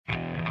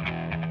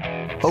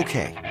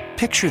Okay,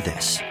 picture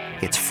this.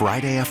 It's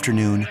Friday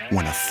afternoon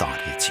when a thought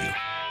hits you.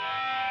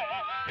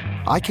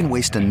 I can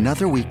waste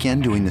another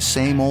weekend doing the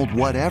same old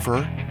whatever,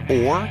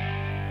 or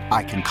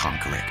I can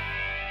conquer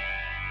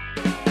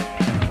it.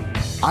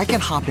 I can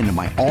hop into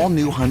my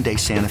all-new Hyundai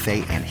Santa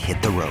Fe and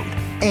hit the road.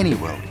 Any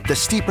road. The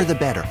steeper, the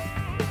better.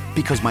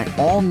 Because my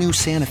all-new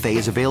Santa Fe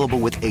is available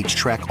with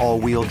H-Track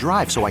all-wheel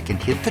drive, so I can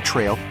hit the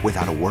trail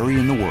without a worry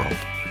in the world.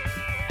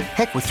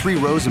 Heck, with 3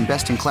 rows and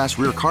best-in-class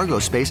rear cargo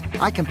space,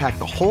 I can pack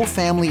the whole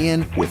family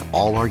in with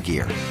all our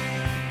gear.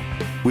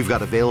 We've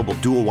got available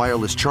dual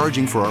wireless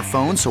charging for our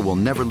phones, so we'll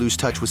never lose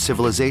touch with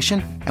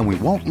civilization, and we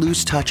won't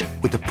lose touch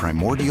with the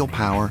primordial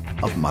power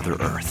of Mother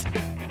Earth.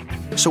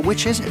 So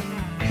which is it?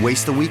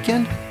 Waste the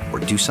weekend or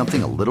do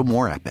something a little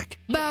more epic?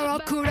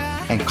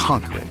 And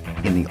conquer it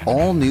in the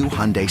all-new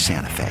Hyundai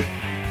Santa Fe.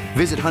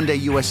 Visit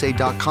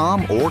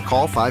HyundaiUSA.com or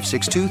call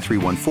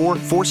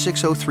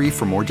 562-314-4603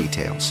 for more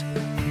details.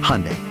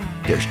 Hyundai,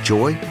 there's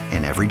joy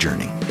in every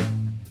journey.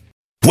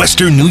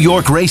 Western New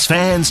York race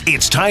fans,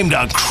 it's time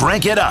to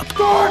crank it up.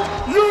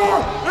 Start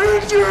your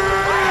engine!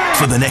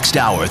 For the next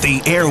hour,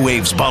 the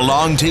airwaves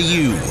belong to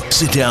you.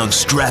 Sit down,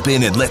 strap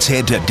in, and let's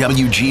head to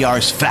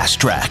WGR's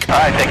Fast Track. All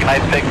right, take a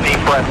nice big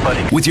deep breath,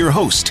 buddy. With your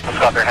host, Let's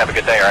go out there and have a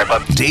good day, all right,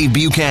 bud? Dave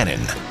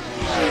Buchanan.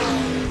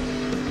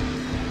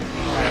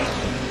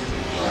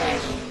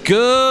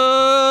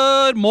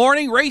 Good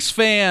morning, race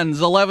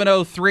fans.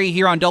 11:03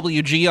 here on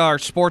WGR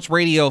Sports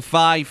Radio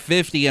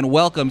 550, and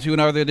welcome to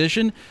another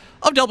edition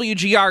of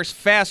WGR's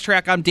Fast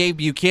Track. I'm Dave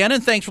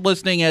Buchanan. Thanks for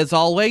listening, as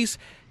always.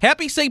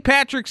 Happy St.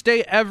 Patrick's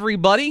Day,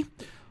 everybody.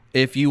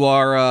 If you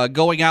are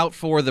going out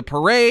for the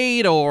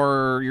parade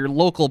or your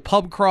local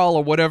pub crawl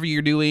or whatever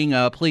you're doing,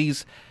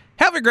 please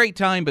have a great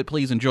time, but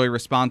please enjoy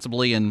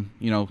responsibly and,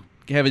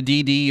 have a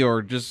DD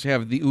or just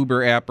have the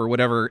Uber app or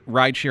whatever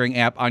ride-sharing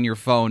app on your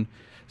phone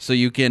so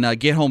you can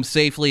get home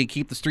safely and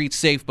keep the streets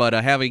safe. But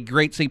have a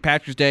great St.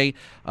 Patrick's Day.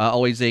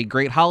 Always a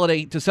great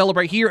holiday to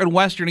celebrate here in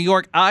Western New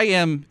York. I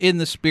am in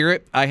the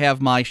spirit. I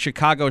have my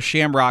Chicago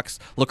Shamrocks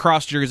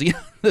lacrosse jersey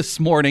this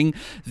morning.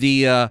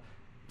 The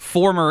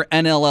former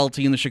NLL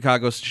team, the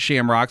Chicago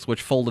Shamrocks,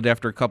 which folded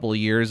after a couple of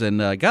years,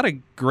 and got a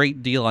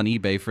great deal on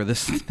eBay for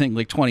this thing,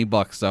 like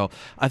 $20. So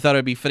I thought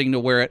it'd be fitting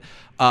to wear it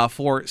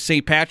for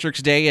St.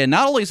 Patrick's Day. And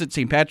not only is it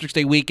St. Patrick's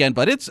Day weekend,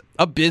 but it's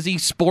a busy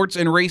sports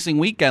and racing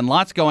weekend.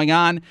 Lots going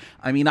on.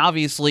 I mean,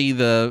 obviously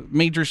the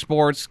major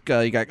sports,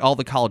 you got all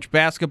the college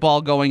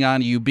basketball going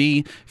on.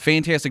 UB,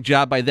 fantastic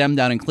job by them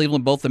down in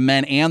Cleveland, both the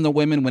men and the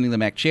women winning the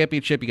MAC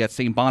championship. You got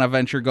St.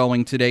 Bonaventure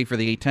going today for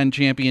the A10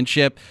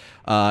 championship.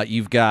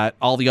 You've got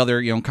all the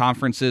other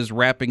conferences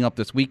wrapping up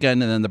this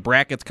weekend, and then the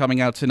brackets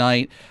coming out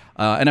tonight.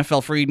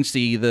 NFL free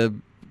agency, the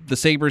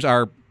Sabres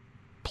are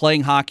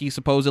playing hockey,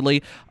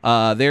 supposedly.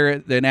 They're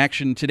in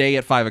action today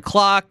at 5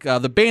 o'clock.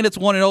 The Bandits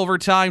won in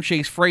overtime.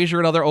 Chase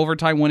Frazier, another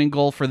overtime winning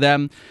goal for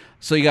them.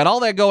 So you got all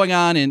that going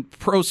on in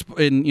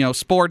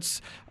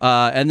sports,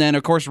 and then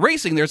of course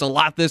racing. There's a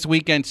lot this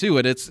weekend too,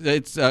 and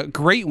it's a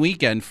great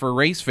weekend for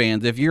race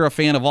fans. If you're a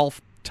fan of all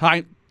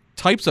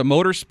types of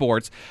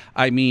motorsports,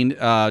 I mean,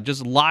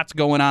 just lots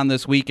going on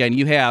this weekend.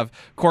 You have,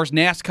 of course,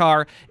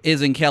 NASCAR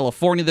is in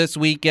California this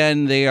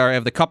weekend. They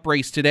have the Cup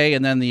race today,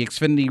 and then the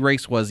Xfinity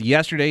race was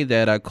yesterday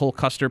that Cole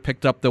Custer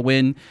picked up the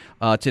win.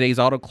 Today's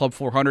Auto Club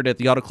 400 at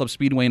the Auto Club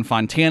Speedway in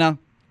Fontana.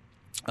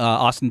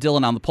 Austin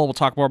Dillon on the pole. We'll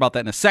talk more about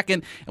that in a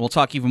second, and we'll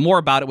talk even more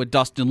about it with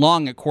Dustin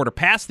Long at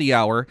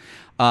 1:15.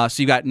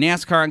 So you got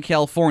NASCAR in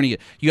California.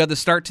 You had the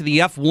start to the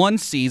F1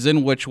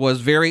 season, which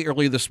was very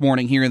early this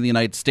morning here in the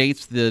United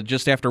States,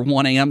 just after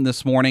 1 a.m.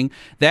 this morning.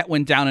 That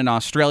went down in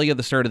Australia,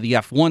 the start of the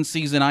F1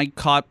 season. I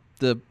caught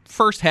the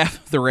first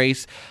half of the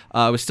race.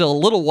 I was still a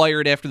little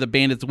wired after the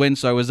Bandits win,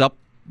 so I was up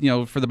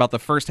for about the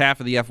first half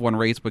of the F1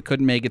 race, but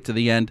couldn't make it to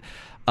the end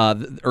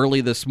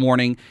early this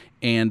morning.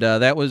 And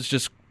that was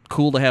just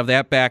cool to have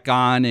that back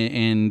on,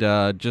 and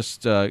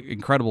just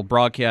incredible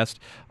broadcast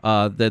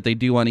that they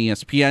do on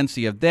ESPN. So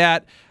you have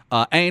that.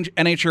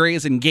 NHRA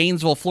is in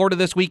Gainesville, Florida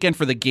this weekend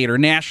for the Gator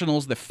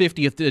Nationals, the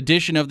 50th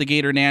edition of the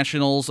Gator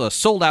Nationals. A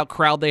sold-out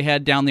crowd they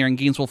had down there in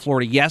Gainesville,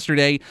 Florida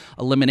yesterday.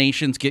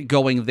 Eliminations get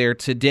going there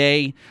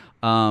today.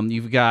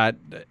 You've got,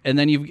 and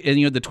then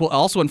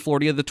also in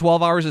Florida, the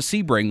 12 Hours of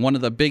Sebring, one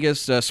of the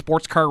biggest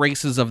sports car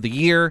races of the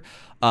year.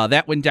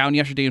 That went down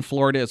yesterday in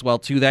Florida as well,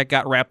 too. That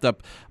got wrapped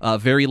up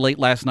very late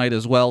last night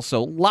as well.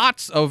 So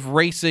lots of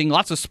racing,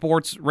 lots of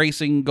sports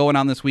racing going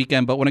on this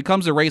weekend. But when it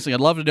comes to racing, I'd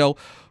love to know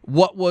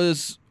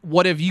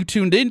what have you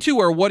tuned into,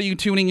 or what are you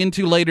tuning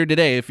into later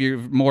today if you're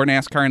more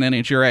NASCAR and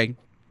NHRA?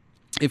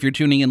 If you're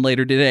tuning in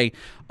later today,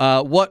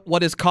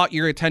 what has caught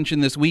your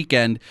attention this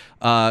weekend?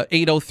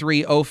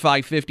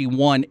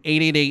 803-0551,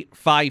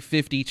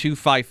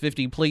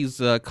 888-550-2550. Please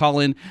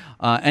call in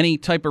any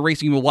type of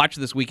racing you will watch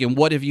this weekend.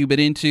 What have you been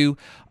into?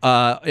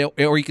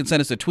 Or you can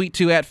send us a tweet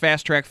to at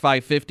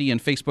FastTrack550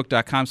 and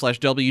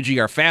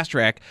Facebook.com/WGR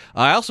FastTrack.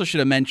 I also should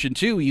have mentioned,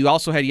 too, you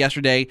also had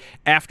yesterday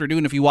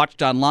afternoon, if you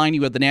watched online,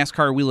 you had the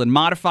NASCAR Wheel and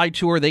Modified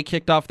Tour. They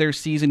kicked off their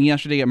season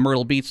yesterday at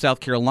Myrtle Beach, South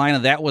Carolina.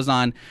 That was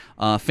on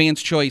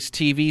Fans Choice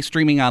TV,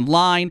 streaming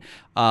online.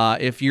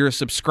 If you're a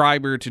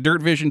subscriber to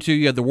Dirt Vision 2,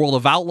 you had the World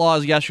of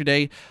Outlaws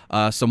yesterday.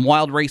 Some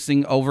wild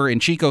racing over in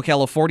Chico,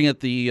 California at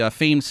the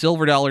famed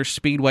Silver Dollar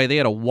Speedway. They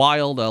had a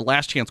wild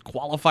last chance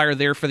qualifier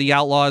there for the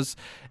Outlaws.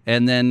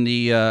 And then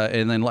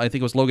I think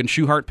it was Logan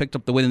Schuchart picked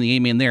up the win in the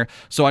A-Main there.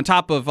 So on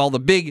top of all the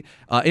big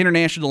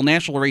international,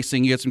 national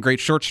racing, you had some great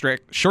short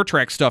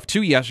track stuff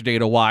too yesterday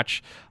to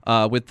watch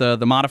with the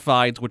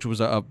modifieds, which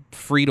was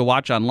free to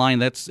watch online.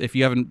 That's, if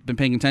you haven't been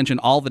paying attention,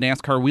 all the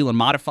NASCAR Wheel and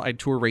Modified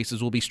Tour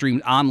races will be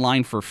streamed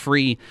online for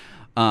free,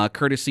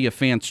 courtesy of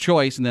Fans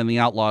Choice, and then the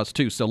Outlaws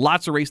too. So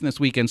lots of racing this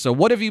weekend. So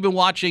what have you been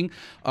watching,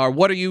 or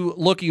what are you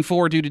looking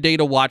forward to today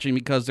to watching?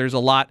 Because there's a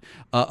lot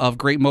of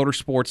great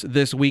motorsports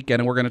this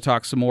weekend, and we're going to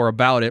talk some more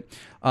about it.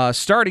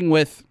 Starting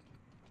with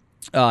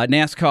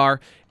NASCAR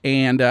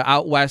and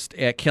out west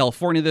at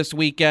California this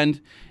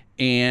weekend,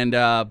 and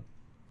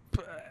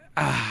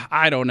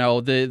I don't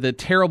know, the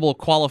terrible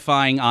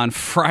qualifying on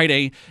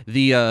Friday,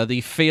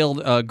 the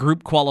failed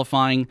group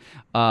qualifying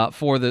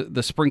for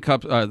the Sprint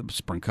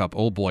Cup,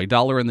 oh boy,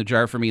 dollar in the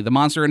jar for me, the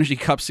Monster Energy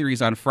Cup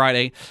Series on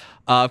Friday.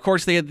 Of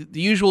course, they had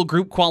the usual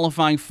group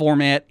qualifying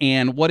format,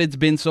 and what it's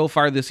been so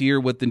far this year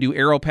with the new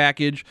Aero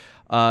package,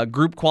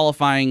 group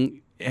qualifying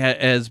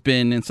has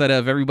been, instead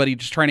of everybody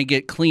just trying to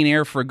get clean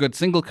air for a good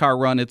single car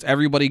run, it's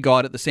everybody go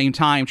out at the same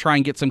time, try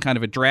and get some kind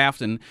of a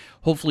draft, and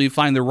hopefully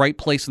find the right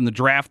place in the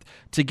draft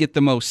to get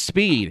the most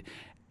speed.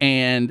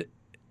 And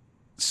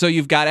so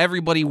you've got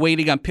everybody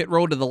waiting on pit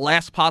road to the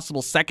last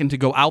possible second to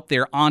go out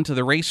there onto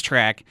the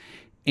racetrack,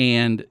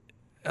 and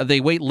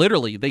they wait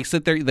literally. They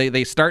sit there,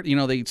 they start,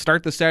 they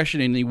start the session,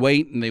 and they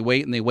wait and they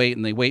wait and they wait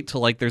and they wait till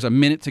like there's a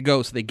minute to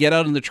go. So they get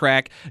out on the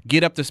track,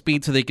 get up to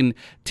speed so they can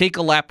take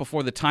a lap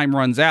before the time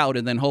runs out,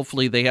 and then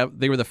hopefully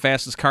they were the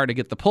fastest car to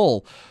get the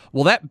pole.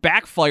 Well, that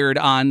backfired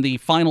on the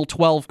final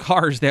 12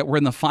 cars that were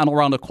in the final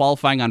round of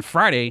qualifying on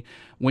Friday,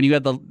 when you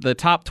had the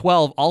top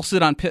 12 all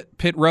sit on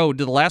pit road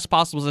to the last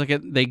possible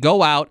second. They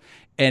go out,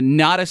 and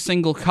not a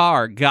single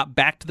car got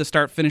back to the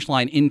start-finish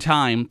line in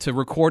time to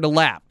record a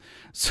lap.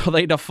 So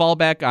they had to fall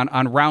back on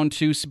round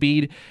 2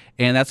 speed,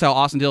 and that's how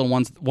Austin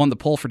Dillon won the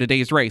pole for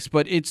today's race.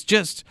 But it's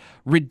just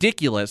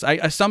ridiculous.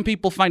 Some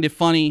people find it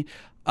funny.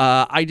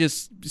 I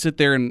just sit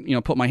there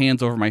and put my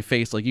hands over my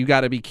face like, you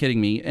got to be kidding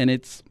me. And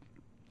it's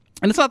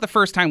not the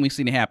first time we've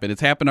seen it happen.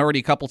 It's happened already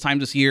a couple times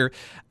this year.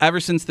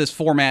 Ever since this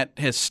format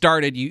has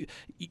started, you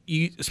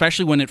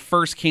especially when it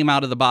first came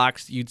out of the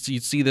box, you'd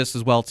see this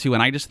as well too.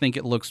 And I just think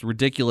it looks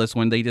ridiculous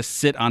when they just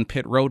sit on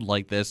pit road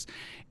like this.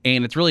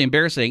 And it's really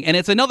embarrassing. And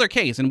it's another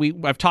case,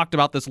 and I've talked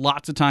about this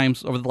lots of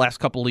times over the last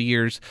couple of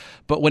years,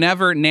 but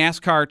whenever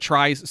NASCAR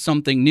tries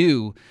something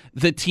new,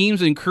 the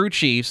teams and crew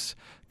chiefs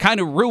kind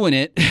of ruin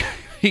it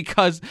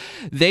because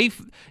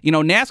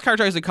NASCAR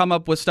tries to come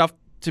up with stuff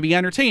to be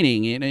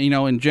entertaining,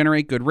 and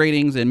generate good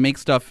ratings and make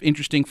stuff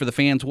interesting for the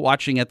fans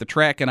watching at the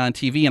track and on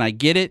TV, and I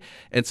get it.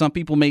 And some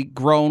people may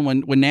groan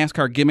when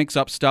NASCAR gimmicks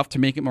up stuff to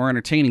make it more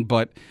entertaining,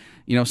 but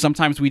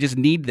sometimes we just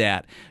need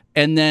that.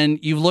 And then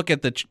you look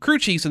at the crew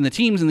chiefs and the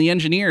teams and the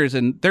engineers,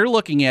 and they're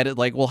looking at it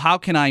like, well, how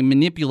can I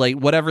manipulate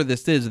whatever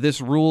this is, this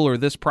rule or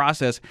this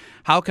process?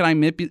 How can I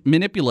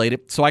manipulate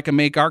it so I can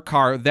make our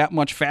car that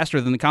much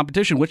faster than the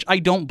competition, which I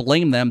don't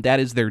blame them. That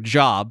is their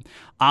job.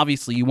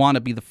 Obviously, you want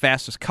to be the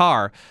fastest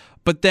car.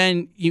 But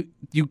then you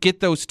get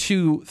those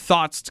two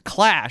thoughts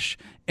clash,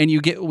 and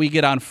we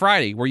get on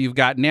Friday where you've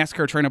got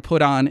NASCAR trying to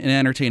put on an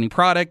entertaining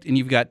product, and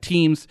you've got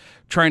teams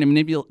trying to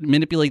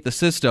manipulate the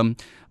system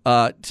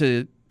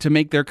to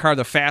make their car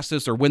the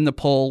fastest or win the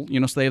pole,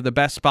 so they have the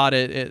best spot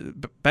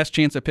best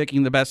chance of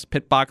picking the best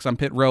pit box on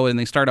pit road, and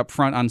they start up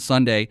front on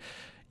Sunday.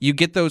 You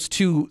get those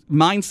two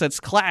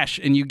mindsets clash,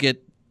 and you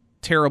get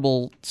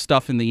terrible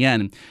stuff in the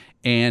end.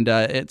 And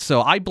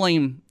so I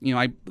blame,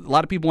 a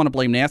lot of people want to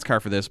blame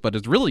NASCAR for this, but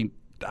it's really,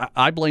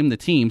 I blame the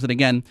teams. And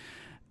again,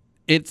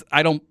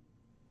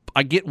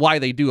 I get why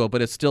they do it,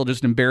 but it's still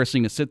just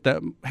embarrassing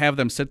to have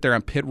them sit there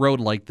on pit road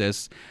like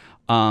this.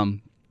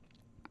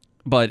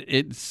 But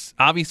it's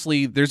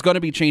obviously there's going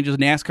to be changes.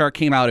 NASCAR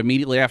came out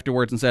immediately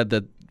afterwards and said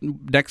that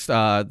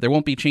there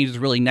won't be changes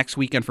really next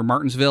weekend for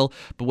Martinsville,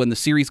 but when the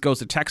series goes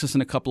to Texas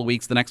in a couple of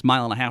weeks, the next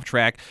mile-and-a-half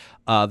track,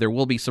 there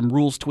will be some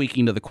rules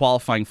tweaking to the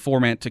qualifying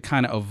format to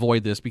kind of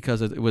avoid this,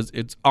 because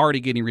it's already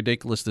getting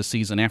ridiculous this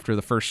season after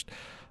the first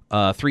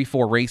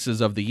 3-4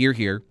 races of the year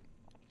here.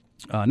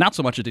 Not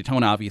so much at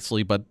Daytona,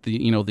 obviously, but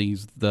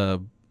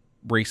the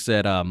race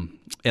at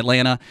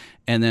Atlanta,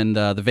 and then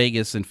the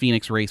Vegas and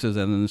Phoenix races,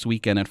 and then this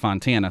weekend at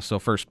Fontana. So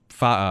first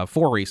 4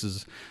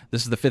 races.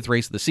 This is the 5th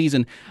race of the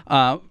season.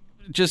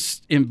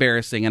 Just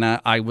embarrassing,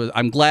 and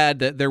I'm glad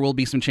that there will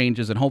be some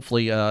changes, and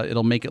hopefully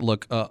it'll make it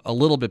look a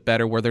little bit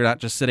better, where they're not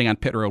just sitting on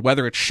pit road.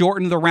 Whether it's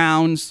shorten the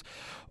rounds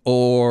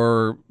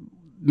or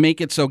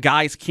make it so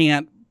guys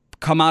can't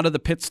come out of the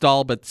pit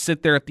stall but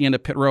sit there at the end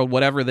of pit road,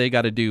 whatever they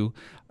got to do.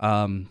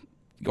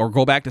 or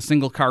go back to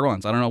single car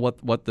runs. I don't know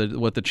what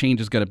the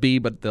change is going to be,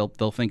 but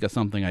they'll think of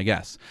something, I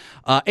guess.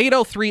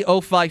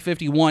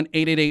 803-0551,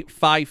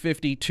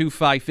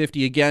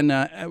 888-550-2550. Again,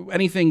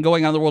 anything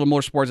going on in the world of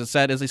motorsports, as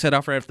I said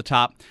right off the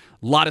top,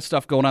 a lot of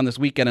stuff going on this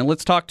weekend. And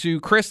let's talk to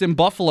Chris in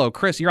Buffalo.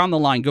 Chris, you're on the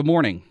line. Good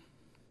morning.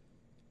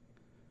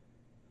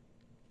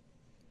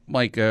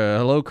 Mike,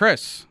 hello,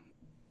 Chris.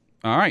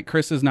 All right,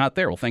 Chris is not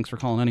there. Well, thanks for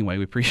calling anyway.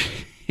 We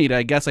appreciate it.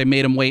 I guess I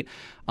made him wait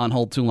on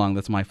hold too long.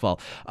 That's my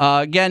fault.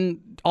 Again,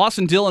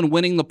 Austin Dillon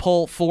winning the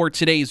pole for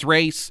today's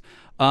race.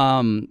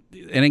 And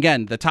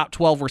again, the top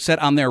 12 were set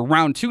on their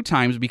round 2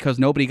 times because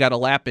nobody got a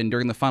lap in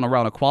during the final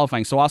round of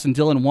qualifying. So Austin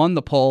Dillon won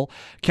the pole.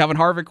 Kevin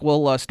Harvick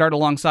will start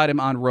alongside him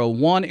on row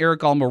 1. Eric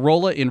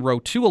Almirola in row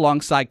 2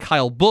 alongside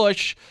Kyle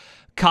Busch.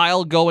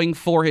 Kyle going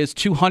for his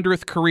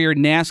 200th career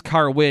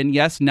NASCAR win.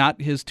 Yes,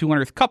 not his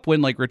 200th Cup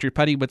win like Richard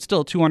Petty, but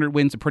still 200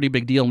 wins, a pretty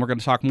big deal, and we're going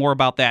to talk more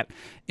about that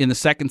in the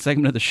second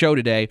segment of the show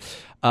today.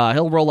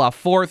 He'll roll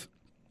off 4th.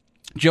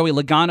 Joey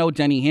Logano,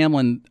 Denny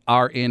Hamlin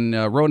are in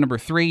row number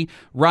 3.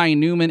 Ryan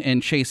Newman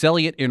and Chase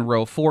Elliott in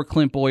row 4.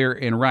 Clint Bowyer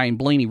and Ryan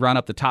Blaney round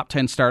up the top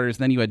 10 starters.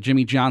 Then you had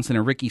Jimmy Johnson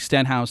and Ricky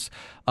Stenhouse.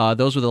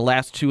 Those were the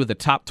last 2 of the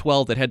top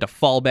 12 that had to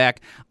fall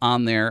back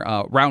on their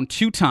round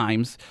 2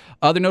 times.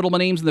 Other notable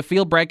names in the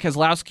field, Brad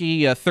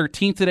Keselowski,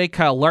 13th today.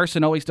 Kyle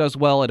Larson always does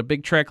well at a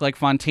big track like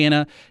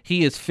Fontana.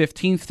 He is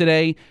 15th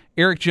today.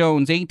 Eric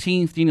Jones,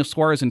 18th. Daniel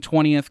Suarez in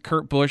 20th.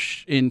 Kurt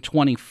Busch in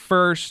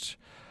 21st.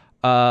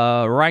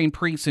 Ryan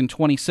Preece in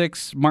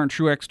 26th, Martin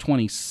Truex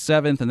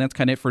 27th, and that's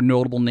kind of it for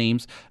notable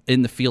names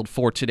in the field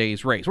for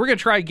today's race. We're going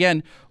to try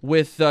again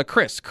with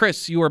Chris.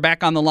 Chris, you are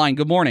back on the line.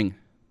 Good morning.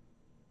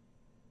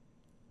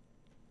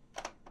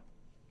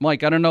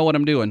 Mike, I don't know what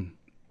I'm doing.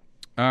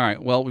 All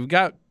right, well,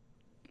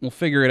 we'll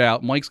figure it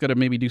out. Mike's got to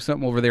maybe do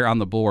something over there on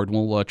the board.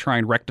 We'll try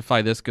and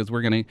rectify this because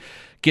we're going to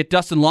get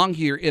Dustin Long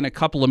here in a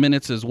couple of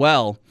minutes as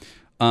well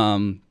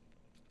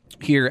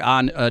here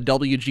on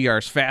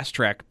WGR's Fast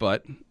Track,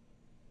 but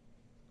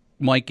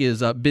Mike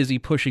is busy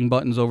pushing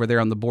buttons over there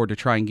on the board to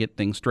try and get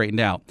things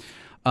straightened out.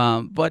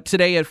 But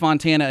today at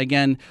Fontana,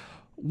 again,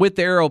 with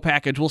the aero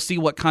package, we'll see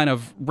what kind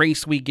of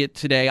race we get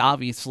today.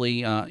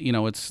 Obviously,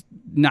 it's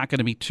not going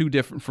to be too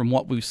different from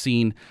what we've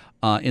seen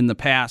in the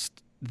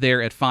past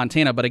there at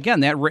Fontana. But again,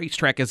 that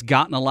racetrack has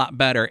gotten a lot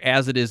better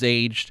as it is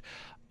aged.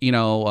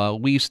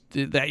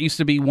 That used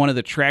to be one of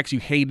the tracks you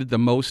hated the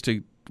most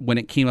when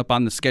it came up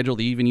on the schedule.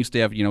 They even used to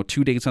have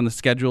 2 dates on the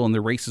schedule, and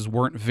the races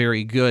weren't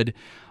very good.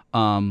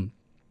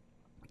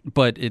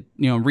 But in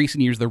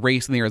recent years, the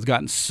racing there has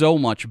gotten so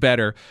much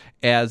better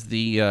as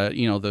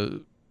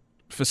the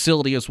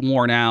facility has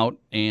worn out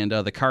and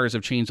the cars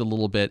have changed a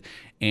little bit,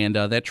 and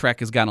that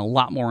track has gotten a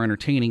lot more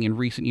entertaining in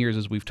recent years,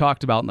 as we've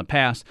talked about in the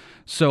past.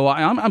 So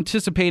I'm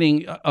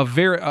anticipating a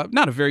very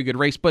not a very good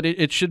race, but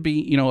it should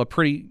be a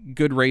pretty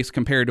good race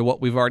compared to what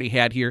we've already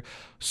had here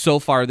so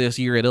far this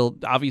year. It'll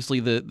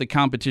obviously the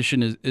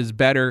competition is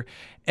better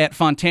at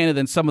Fontana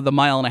than some of the 1.5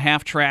 mile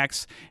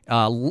tracks.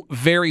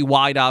 Very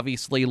wide,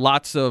 obviously,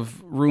 lots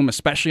of room,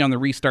 especially on the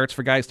restarts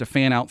for guys to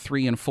fan out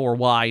 3 and 4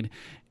 wide.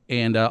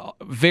 And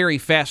very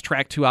fast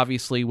track too,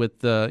 obviously,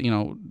 with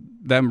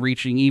them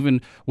reaching,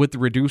 even with the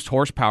reduced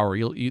horsepower,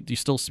 you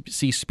still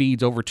see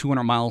speeds over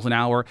 200 miles an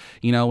hour.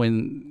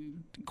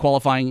 In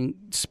qualifying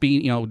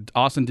speed,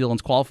 Austin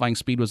Dillon's qualifying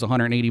speed was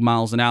 180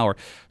 miles an hour.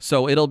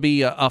 So it'll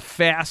be a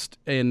fast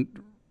and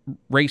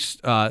race,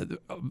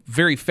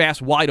 very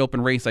fast, wide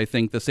open race, I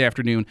think, this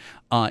afternoon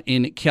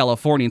in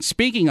California. And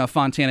speaking of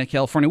Fontana,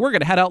 California, we're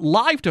going to head out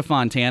live to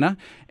Fontana,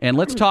 and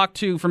let's talk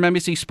to, from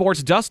NBC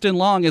Sports, Dustin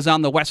Long is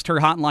on the West Her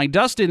Hotline.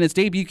 Dustin, it's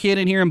Dave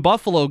Buchanan here in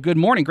Buffalo. Good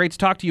morning. Great to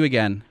talk to you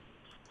again.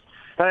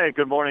 Hey,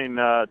 good morning,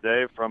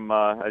 Dave, from,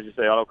 as you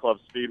say, Auto Club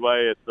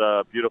Speedway. It's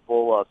a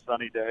beautiful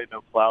sunny day,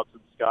 no clouds in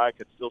the sky. I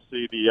can still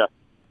see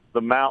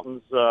the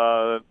mountains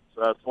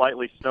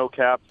slightly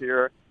snow-capped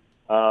here.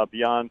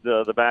 Beyond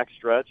the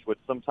backstretch, which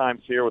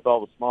sometimes here with all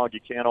the smog you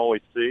can't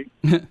always see.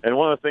 And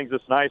one of the things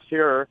that's nice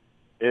here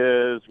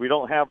is we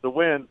don't have the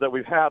winds that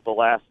we've had the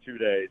last 2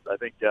 days. I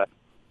think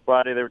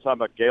Friday they were talking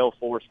about gale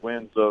force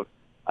winds of,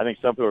 I think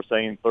some people are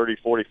saying 30,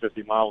 40,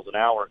 50 miles an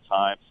hour at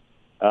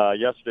times.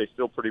 Yesterday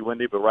still pretty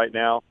windy, but right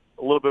now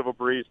a little bit of a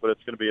breeze, but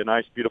it's going to be a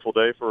nice, beautiful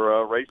day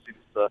for racing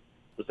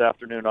this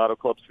afternoon at Auto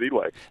Club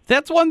Speedway.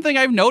 That's one thing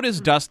I've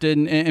noticed,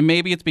 Dustin, and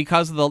maybe it's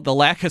because of the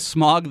lack of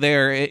smog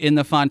there in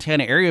the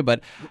Fontana area, but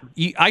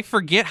I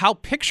forget how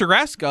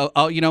picturesque,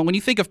 when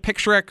you think of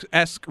picturesque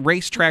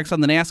racetracks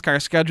on the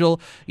NASCAR schedule,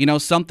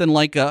 something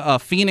like a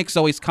Phoenix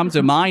always comes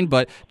to mind,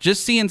 but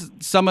just seeing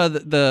some of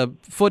the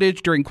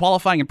footage during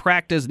qualifying and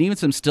practice and even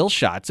some still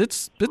shots,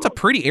 it's a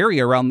pretty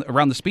area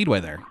around the speedway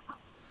there.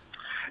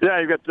 Yeah,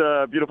 you've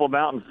got beautiful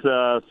mountains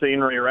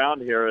scenery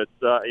around here. It's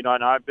and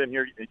I've been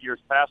here in years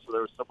past where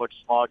there was so much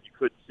smog you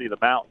couldn't see the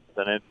mountains,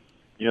 and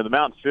the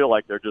mountains feel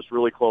like they're just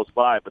really close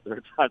by, but there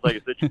are times,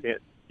 like I said,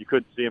 you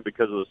couldn't see them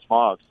because of the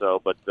smog.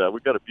 So, but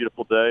we've got a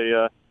beautiful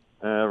day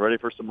ready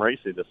for some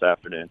racing this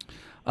afternoon.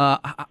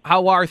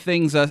 How are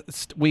things?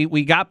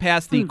 We got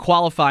past the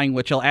qualifying,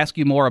 which I'll ask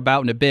you more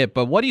about in a bit.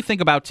 But what do you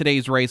think about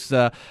today's race?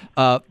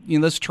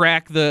 This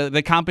track,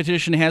 the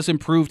competition has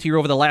improved here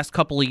over the last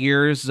couple of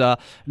years.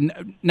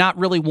 Not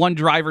really one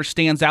driver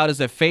stands out as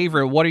a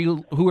favorite.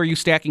 Who are you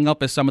stacking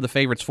up as some of the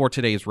favorites for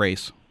today's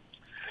race?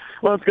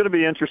 Well, it's going to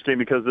be interesting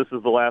because this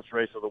is the last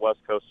race of the West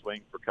Coast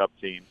Swing for Cup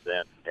teams,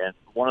 and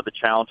one of the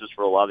challenges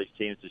for a lot of these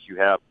teams is you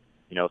have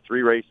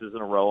 3 races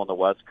in a row on the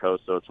West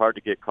Coast, so it's hard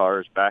to get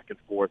cars back and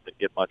forth and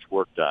get much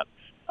work done.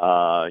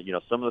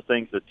 Some of the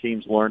things that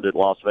teams learned at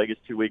Las Vegas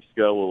 2 weeks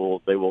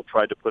ago, they will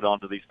try to put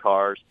onto these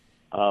cars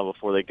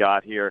before they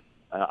got here.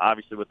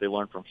 Obviously, what they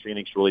learned from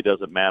Phoenix really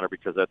doesn't matter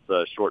because that's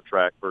a short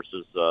track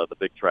versus the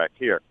big track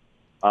here.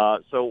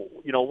 So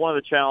one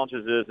of the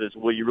challenges is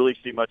will you really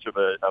see much of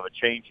a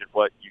change in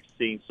what you've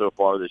seen so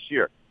far this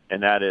year?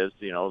 And that is,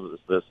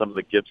 some of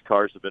the Gibbs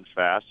cars have been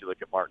fast. You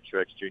look at Martin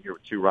Truex Jr.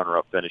 with 2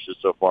 runner-up finishes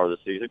so far this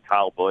season.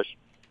 Kyle Busch,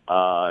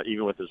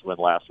 even with his win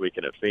last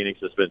weekend at Phoenix,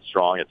 has been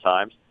strong at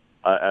times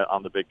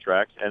on the big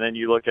tracks. And then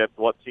you look at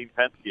what Team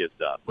Penske has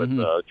done with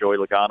Joey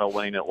Logano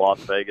winning at Las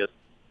Vegas,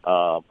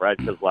 Brad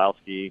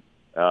Keselowski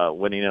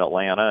winning in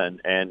Atlanta,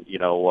 and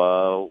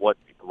what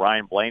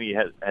Ryan Blaney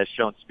has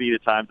shown speed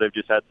at times. They've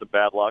just had some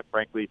bad luck.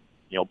 Frankly,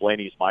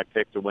 Blaney's my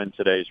pick to win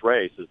today's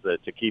race is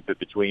to keep it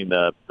between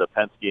the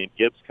Penske and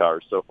Gibbs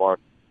cars so far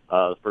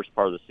the first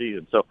part of the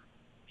season. So,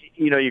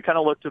 you kind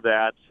of look to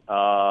that.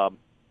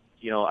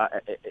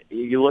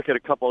 You look at a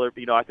couple other,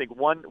 I think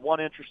one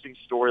interesting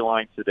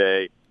storyline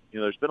today,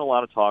 there's been a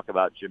lot of talk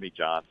about Jimmy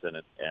Johnson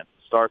and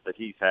the start that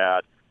he's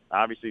had.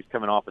 Obviously, he's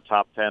coming off a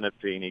top 10 at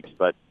Phoenix,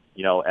 but,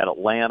 at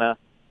Atlanta,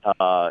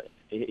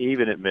 he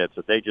even admits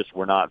that they just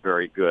were not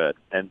very good.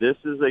 And this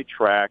is a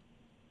track,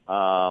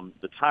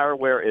 the tire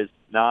wear is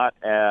not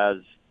as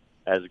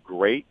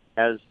great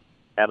as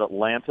at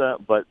Atlanta,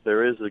 but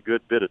there is a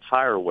good bit of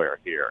tire wear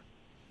here.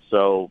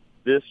 So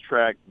this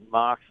track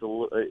models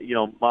a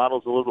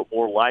little bit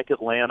more like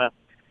Atlanta.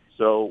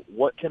 So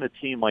what can a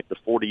team like the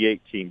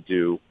 48 team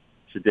do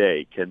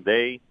today? Can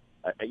they,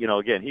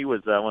 again, he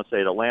was, I want to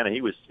say at Atlanta,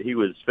 he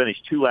was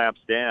finished 2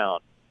 laps down.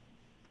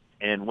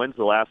 And when's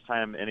the last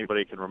time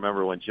anybody can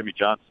remember when Jimmy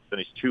Johnson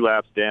finished 2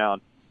 laps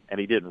down and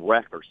he didn't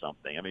wreck or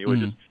something? I mean, it was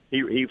just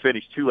he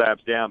finished 2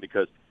 laps down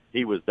because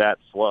he was that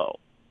slow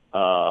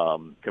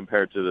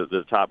compared to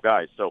the top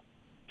guys. So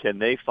can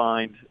they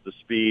find the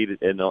speed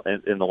in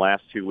the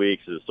last 2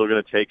 weeks? Is it still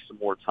going to take some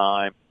more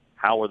time?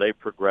 How are they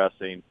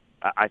progressing?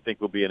 I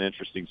think will be an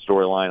interesting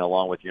storyline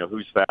along with,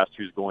 who's fast,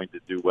 who's going to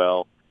do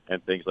well,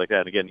 and things like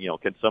that. And again,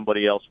 can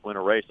somebody else win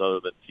a race other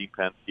than Team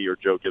Penske or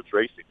Joe Gibbs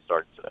Racing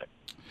starting today?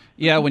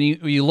 Yeah, when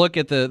you look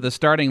at the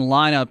starting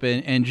lineup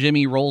and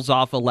Jimmy rolls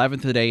off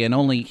 11th today, and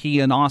only he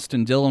and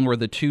Austin Dillon were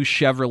the 2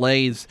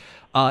 Chevrolets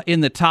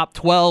in the top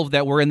 12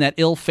 that were in that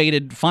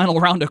ill-fated final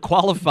round of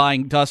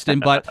qualifying, Dustin.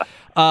 But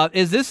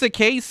is this the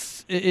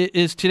case?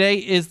 Is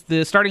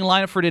the starting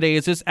lineup for today,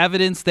 is this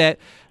evidence that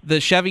the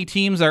Chevy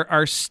teams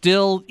are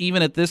still,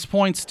 even at this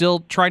point,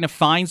 still trying to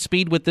find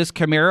speed with this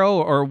Camaro?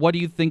 Or what do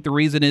you think the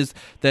reason is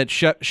that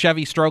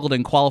Chevy struggled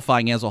in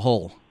qualifying as a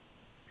whole?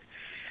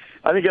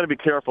 I think you got to be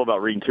careful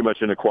about reading too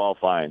much into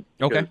qualifying.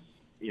 Okay.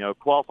 Because,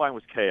 qualifying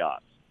was chaos.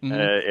 Mm-hmm.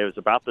 It was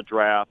about the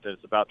draft, and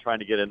it's about trying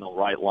to get in the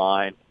right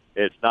line.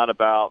 It's not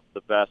about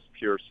the best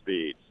pure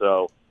speed.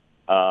 So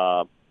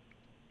I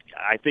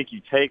think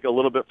you take a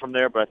little bit from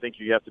there, but I think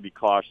you have to be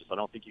cautious. I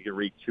don't think you can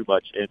read too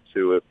much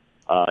into it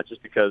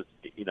just because,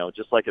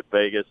 just like at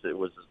Vegas, it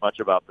was as much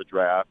about the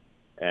draft.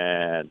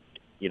 And,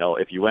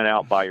 if you went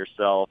out by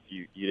yourself,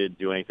 you didn't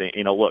do anything.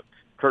 Look,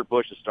 Kurt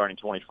Busch is starting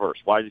 21st.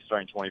 Why is he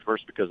starting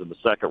 21st? Because in the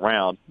second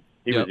round,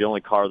 he was the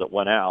only car that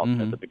went out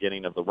at the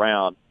beginning of the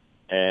round,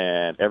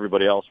 and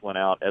everybody else went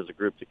out as a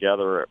group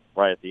together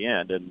right at the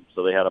end, and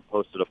so they had to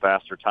post at a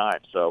faster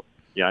time. So,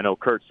 I know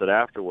Kurt said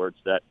afterwards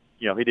that,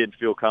 he didn't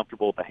feel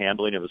comfortable with the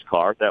handling of his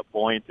car at that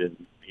point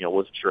and,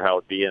 wasn't sure how it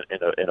would be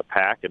in a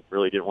pack and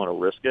really didn't want to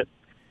risk it.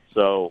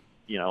 So,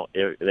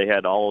 they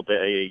had all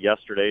day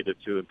yesterday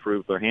to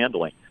improve their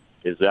handling.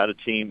 Is that a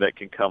team that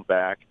can come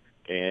back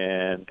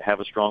and have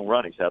a strong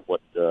run? He's had,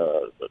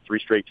 3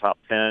 straight top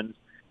 10s.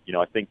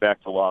 I think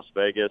back to Las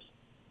Vegas.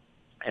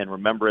 And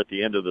remember at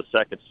the end of the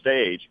second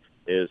stage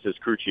is his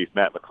crew chief,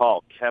 Matt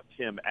McCall, kept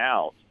him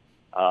out.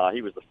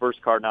 He was the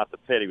first car not to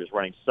pit. He was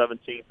running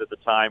 17th at the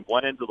time,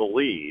 went into the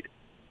lead.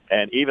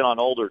 And even on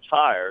older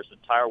tires, and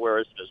tire wear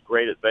isn't as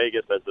great at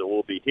Vegas as it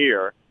will be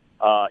here,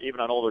 even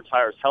on older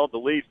tires, held the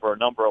lead for a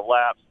number of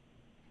laps,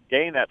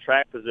 gained that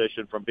track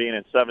position from being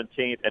in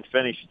 17th and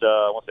finished,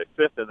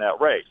 5th in that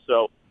race.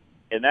 So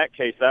in that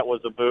case, that was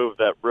a move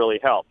that really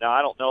helped. Now,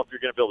 I don't know if you're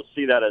going to be able to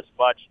see that as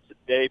much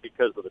today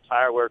because of the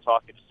tire wear,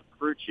 talking to some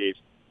crew chiefs.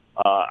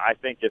 I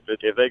think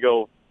if they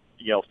go,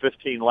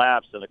 15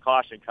 laps and a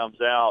caution comes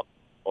out,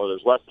 or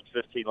there's less than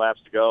 15 laps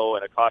to go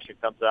and a caution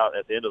comes out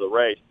at the end of the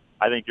race,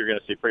 I think you're going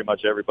to see pretty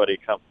much everybody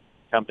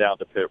come down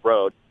to pit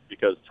road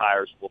because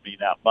tires will be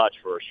that much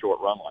for a short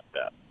run like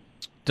that.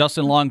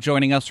 Dustin Long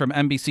joining us from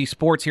NBC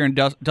Sports here in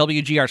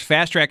WGR's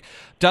Fast Track.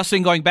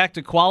 Dustin, going back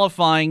to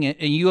qualifying,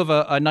 and you have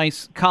a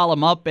nice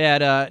column up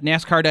at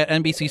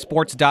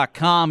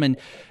NASCAR.NBCSports.com, and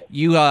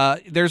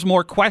there's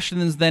more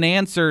questions than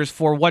answers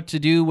for what to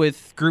do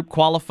with group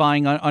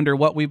qualifying under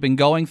what we've been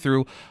going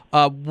through.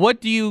 What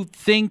do you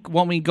think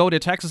when we go to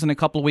Texas in a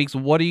couple of weeks?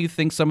 What do you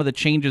think some of the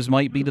changes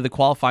might be to the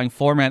qualifying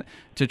format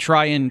to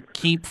try and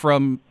keep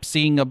from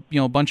seeing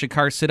a bunch of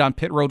cars sit on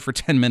pit road for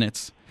 10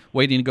 minutes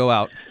waiting to go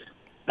out?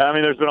 I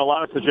mean, there's been a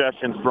lot of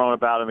suggestions thrown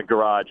about in the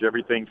garage,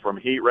 everything from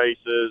heat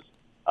races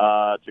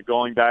to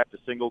going back to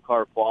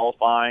single-car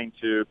qualifying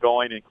to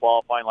going and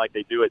qualifying like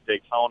they do at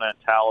Daytona and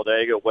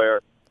Talladega,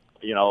 where,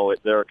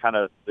 they're kind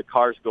of the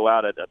cars go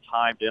out at a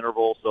timed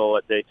interval. So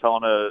at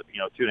Daytona,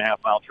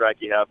 2.5-mile track,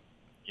 you have,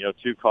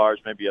 2 cars,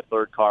 maybe a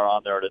third car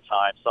on there at a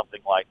time,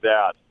 something like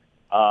that.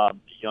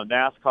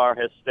 NASCAR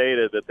has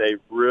stated that they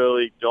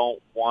really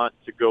don't want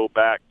to go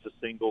back to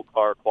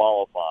single-car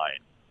qualifying,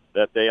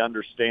 that they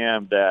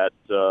understand that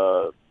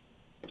the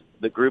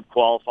group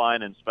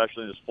qualifying, and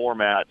especially in this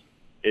format,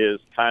 is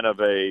kind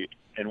of a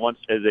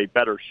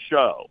better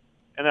show.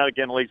 And that,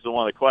 again, leads to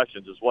one of the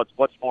questions, is what's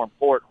more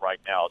important right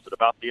now? Is it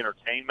about the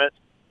entertainment,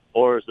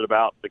 or is it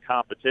about the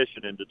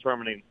competition in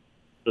determining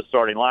the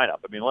starting lineup?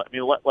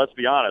 Let's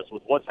be honest.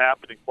 With what's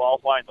happened in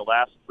qualifying the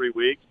last 3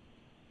 weeks,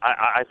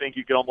 I think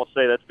you could almost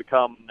say that's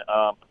become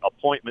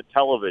appointment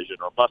television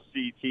or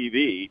must-see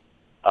TV.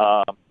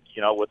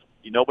 With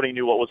nobody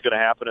knew what was going to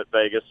happen at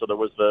Vegas, so there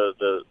was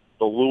the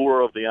lure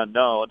of the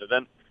unknown, and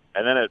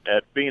then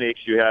at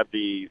Phoenix you have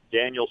the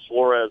Daniel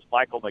Suarez,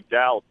 Michael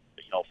McDowell,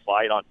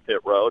 fight on pit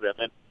road, and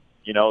then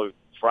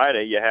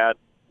Friday you had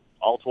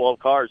all 12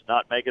 cars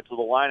not make it to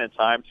the line in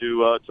time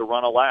to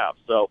run a lap.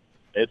 So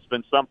it's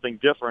been something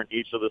different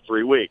each of the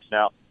 3 weeks.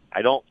 Now,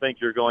 I don't think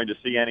you're going to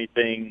see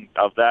anything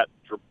of that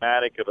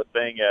dramatic of a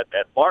thing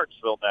at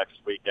Martinsville next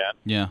weekend.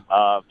 Yeah.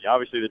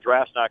 Obviously, the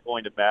draft's not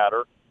going to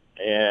matter.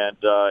 And,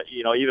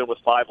 even with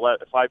 5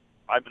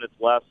 minutes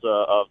less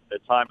of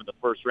time in the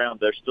first round,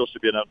 there still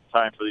should be enough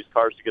time for these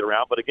cars to get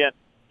around. But again,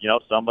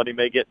 somebody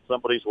may get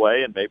somebody's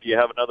way, and maybe you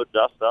have another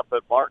dust-up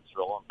at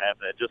Martinsville, and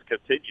it just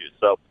continues.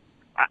 So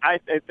I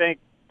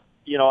think,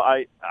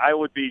 I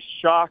would be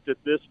shocked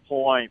at this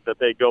point that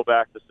they go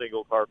back to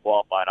single-car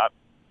qualifying.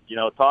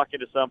 Talking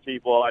to some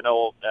people, I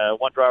know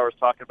one driver was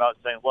talking about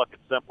saying, look,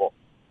 it's simple.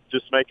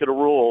 Just make it a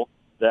rule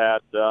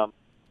that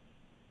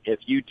if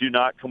you do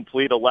not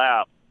complete a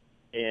lap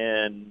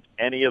in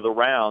any of the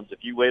rounds,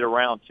 if you wait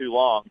around too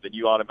long, then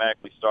you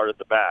automatically start at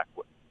the back.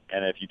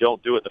 And if you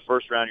don't do it in the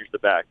first round, you're at the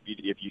back.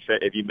 If you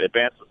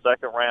advance the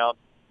second round,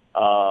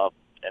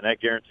 and that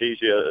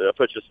guarantees you,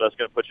 that's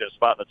going to put you in a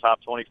spot in the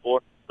top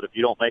 24. But if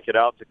you don't make it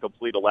out to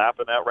complete a lap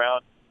in that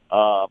round,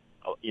 other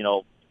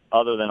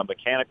than a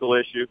mechanical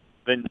issue,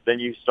 then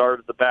you start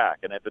at the back.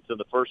 And if it's in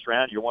the first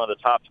round, you're one of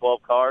the top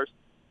 12 cars,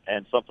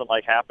 and something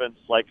happens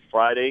like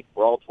Friday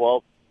where all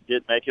 12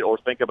 did make it, or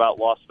think about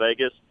Las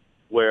Vegas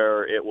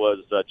where it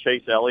was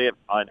Chase Elliott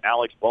and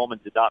Alex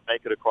Bowman did not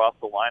make it across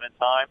the line in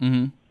time,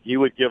 Mm-hmm. You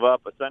would give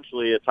up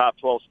essentially a top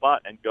 12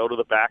 spot and go to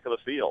the back of the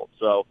field.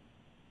 So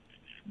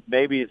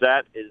maybe is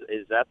that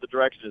the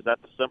direction? Is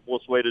that the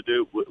simplest way to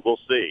do? We'll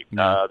see.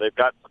 No. They've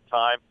got some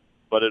time,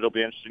 but it'll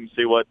be interesting to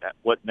see what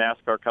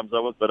NASCAR comes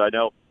up with. But I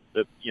know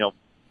that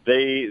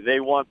they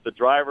want the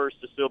drivers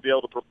to still be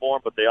able to perform,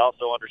 but they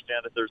also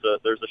understand that there's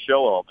a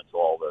show element to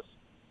all this.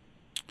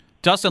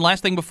 Dustin,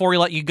 last thing before we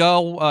let you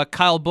go,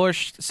 Kyle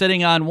Busch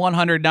sitting on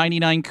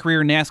 199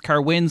 career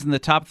NASCAR wins in the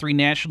top 3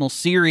 national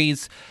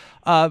series.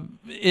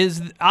 Is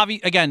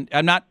obvious again.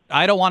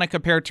 I don't want to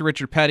compare it to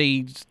Richard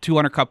Petty's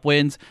 200 Cup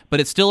wins,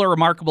 but it's still a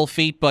remarkable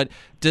feat. But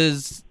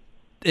is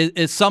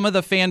some of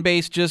the fan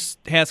base just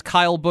has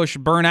Kyle Busch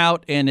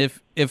burnout? And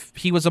if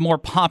he was a more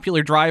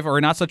popular driver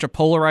or not such a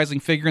polarizing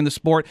figure in the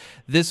sport,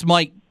 this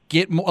might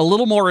get a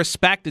little more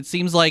respect. It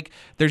seems like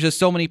there's just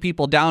so many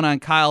people down on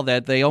Kyle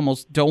that they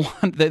almost don't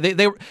want.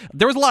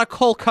 There was a lot of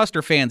Cole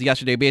Custer fans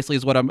yesterday, basically,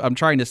 is what I'm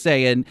trying to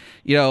say. And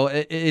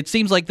it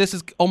seems like this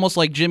is almost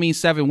like Jimmy's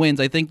 7 wins.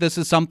 I think this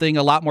is something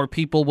a lot more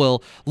people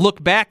will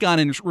look back on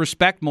and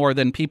respect more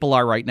than people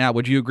are right now.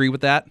 Would you agree with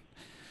that?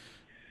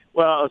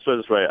 Well, let's put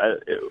it this way.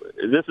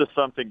 This is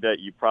something that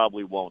you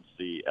probably won't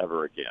see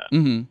ever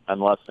again,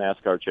 unless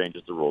NASCAR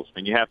changes the rules. I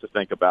mean, you have to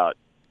think about,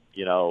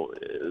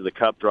 the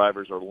Cup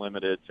drivers are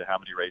limited to how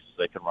many races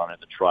they can run in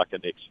the truck in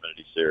the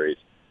Xfinity Series.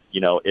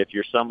 If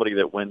you're somebody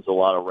that wins a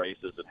lot of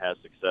races and has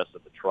success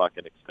in the truck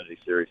and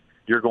Xfinity Series,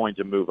 you're going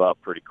to move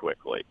up pretty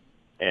quickly.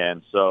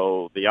 And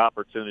so the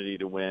opportunity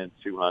to win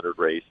 200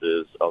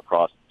 races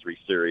across the 3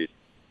 series,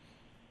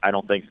 I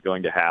don't think is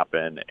going to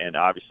happen. And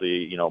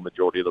obviously,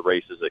 majority of the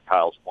races that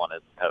Kyle's won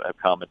have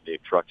come in the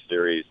Truck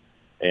Series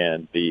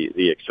and the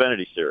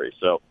Xfinity Series.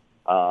 So,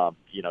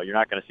 you're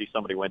not going to see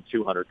somebody win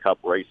 200 Cup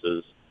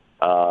races.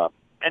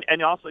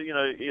 And also,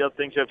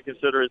 things you have to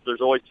consider is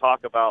there's always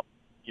talk about,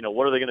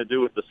 what are they going to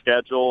do with the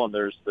schedule? And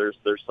there's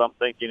some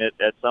thinking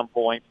at some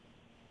point,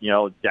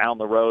 down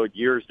the road,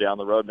 years down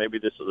the road, maybe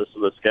the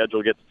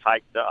schedule gets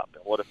tightened up.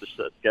 And what if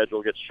the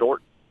schedule gets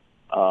shortened?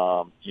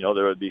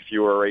 there would be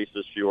fewer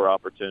races, fewer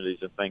opportunities,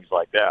 and things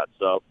like that.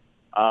 So,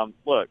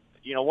 look,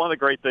 one of the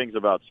great things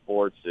about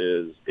sports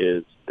is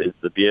to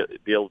be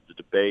able to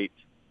debate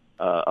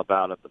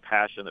about it, the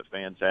passion that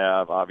fans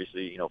have.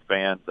 Obviously,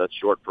 fans, that's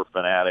short for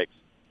fanatics.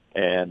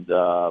 And,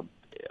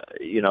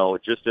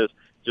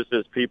 just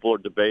as people are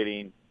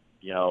debating,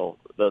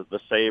 the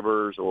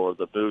Sabres or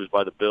the boos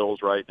by the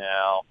Bills right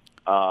now,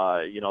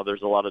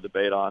 there's a lot of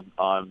debate on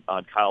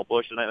Kyle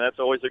Busch, and that's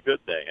always a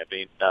good thing. I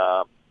mean,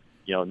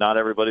 not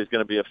everybody's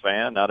going to be a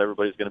fan, not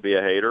everybody's going to be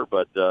a hater,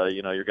 but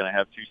you're going to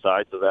have two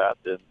sides of that,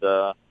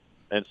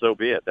 and so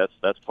be it.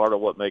 That's part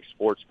of what makes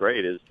sports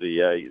great is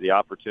the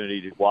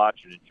opportunity to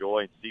watch and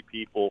enjoy and see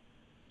people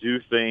do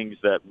things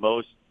that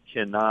most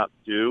cannot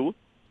do,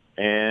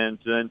 and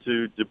then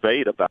to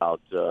debate about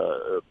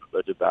it.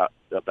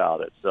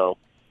 So,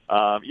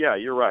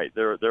 you're right.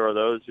 There are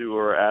those who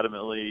are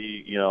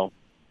adamantly,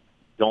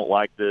 don't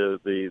like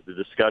the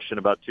discussion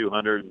about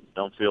 200,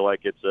 don't feel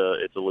like it's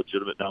a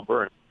legitimate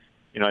number.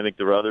 And, I think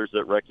there are others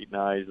that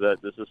recognize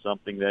that this is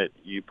something that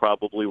you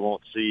probably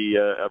won't see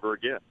ever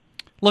again.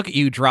 Look at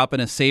you dropping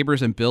a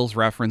Sabres and Bills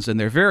reference in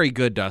there. Very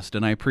good,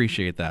 Dustin. I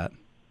appreciate that.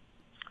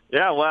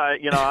 Yeah, well,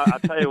 I'll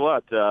tell you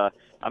what.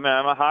 I'm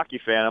a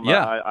hockey fan.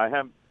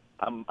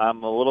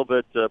 I'm a little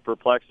bit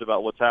perplexed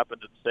about what's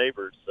happened to the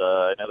Sabres.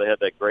 I know they had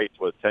that great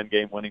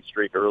 10-game winning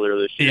streak earlier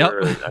this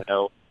year. Yep. I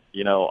know,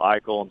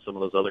 Eichel and some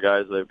of those other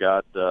guys. They've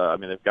got.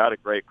 They've got a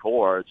great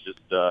core. It's just.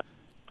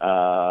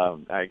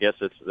 I guess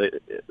the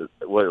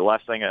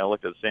last thing I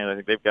looked at the standings, I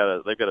think they've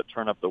got to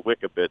turn up the wick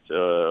a bit.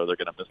 Or they're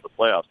going to miss the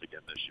playoffs again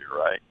this year,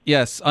 right?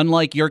 Yes,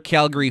 unlike your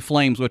Calgary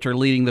Flames, which are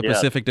leading the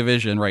Pacific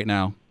Division right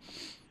now.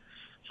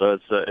 So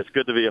it's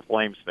good to be a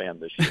Flames fan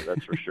this year,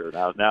 that's for sure.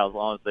 Now as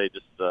long as they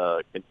just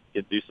can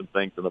do some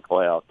things in the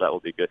playoffs, that will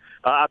be good.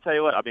 I'll tell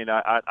you what. I mean,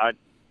 I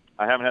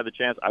haven't had the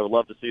chance. I would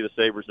love to see the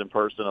Sabres in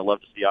person. I'd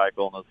love to see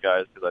Eichel and those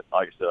guys because,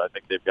 like I said, I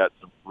think they've got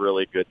some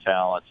really good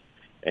talent,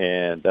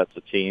 and that's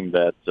a team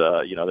that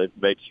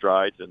they've made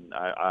strides, and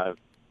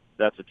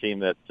that's a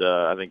team that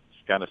I think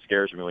kind of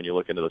scares me when you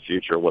look into the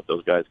future of what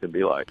those guys can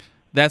be like.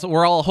 That's what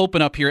we're all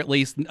hoping up here, at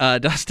least.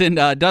 Dustin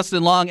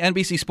Long,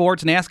 NBC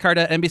Sports, NASCAR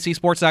to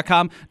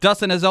NBCSports.com.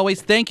 Dustin, as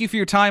always, thank you for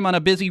your time on a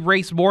busy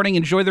race morning.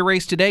 Enjoy the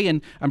race today,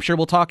 and I'm sure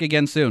we'll talk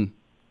again soon.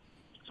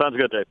 Sounds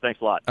good, Dave.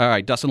 Thanks a lot. All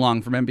right, Dustin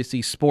Long from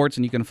NBC Sports,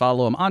 and you can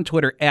follow him on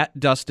Twitter at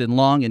Dustin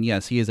Long. And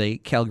yes, he is a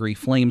Calgary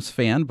Flames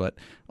fan, but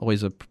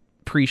always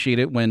appreciate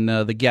it when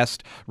the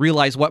guests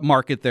realize what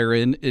market they're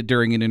in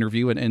during an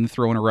interview and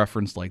throw in a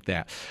reference like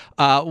that.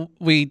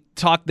 We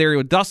talked there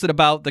with Dustin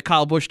about the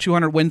Kyle Busch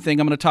 200 win thing.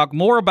 I'm going to talk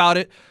more about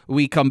it when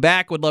we come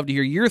back. Would love to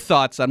hear your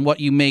thoughts on what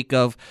you make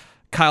of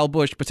Kyle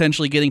Busch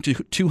potentially getting to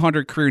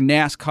 200 career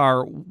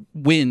NASCAR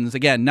wins.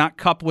 Again, not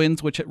Cup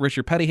wins, which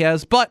Richard Petty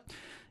has, but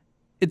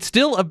it's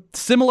still a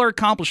similar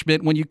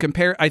accomplishment when you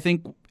compare, I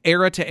think,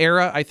 era to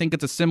era. I think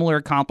it's a similar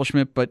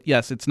accomplishment, but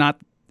yes, it's not.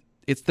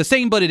 It's the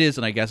same, but it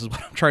isn't, I guess, is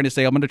what I'm trying to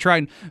say. I'm going to try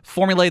and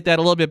formulate that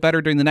a little bit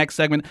better during the next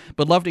segment,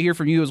 but love to hear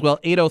from you as well.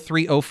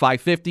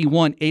 803-0550,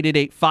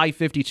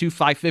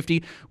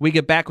 1-888-552-550. We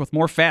get back with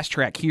more Fast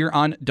Track here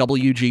on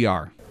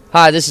WGR.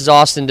 Hi, this is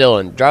Austin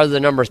Dillon, driver of the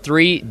number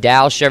 3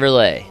 Dow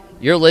Chevrolet.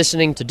 You're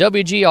listening to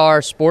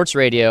WGR Sports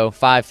Radio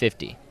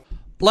 550.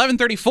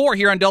 11:34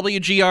 here on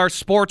WGR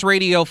Sports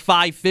Radio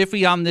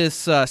 550 on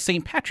this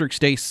St. Patrick's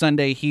Day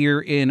Sunday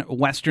here in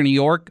Western New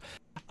York.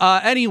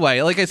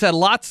 Anyway, like I said,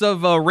 lots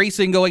of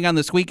racing going on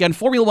this weekend.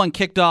 Formula One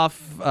kicked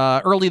off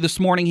early this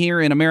morning here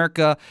in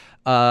America,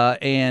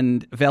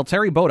 and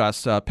Valtteri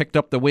Bottas picked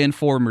up the win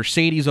for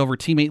Mercedes over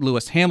teammate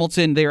Lewis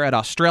Hamilton there at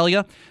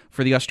Australia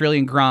for the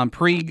Australian Grand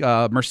Prix.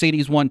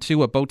 Mercedes won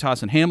 2 at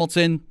Bottas and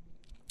Hamilton.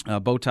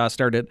 Bottas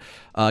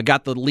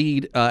got the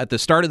lead at the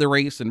start of the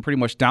race and pretty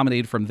much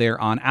dominated from there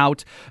on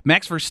out.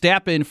 Max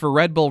Verstappen for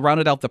Red Bull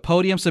rounded out the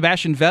podium.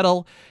 Sebastian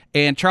Vettel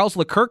and Charles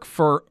Leclerc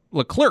for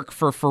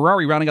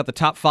Ferrari rounding out the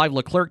top 5.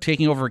 Leclerc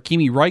taking over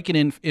Kimi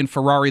Räikkönen in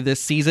Ferrari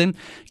this season.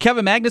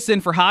 Kevin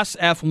Magnussen for Haas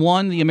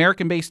F1, the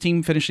American-based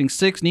team finishing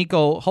 6th.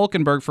 Nico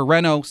Hülkenberg for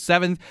Renault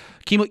 7th.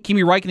 Kimi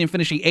Räikkönen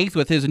finishing 8th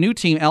with his new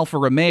team Alfa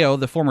Romeo,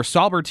 the former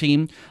Sauber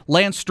team.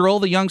 Lance Stroll,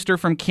 the youngster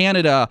from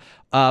Canada,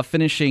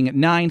 finishing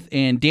 9th,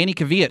 and Danny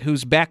Kvyat,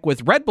 who's back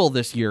with Red Bull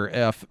this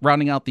year,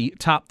 rounding out the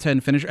top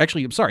 10 finish.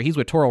 Actually, I'm sorry, he's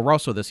with Toro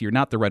Rosso this year,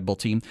 not the Red Bull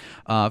team,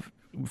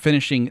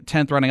 finishing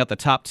 10th, rounding out the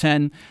top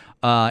 10.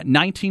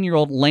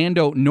 19-year-old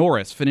Lando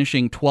Norris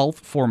finishing 12th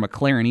for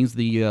McLaren. He's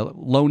the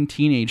lone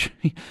teenage,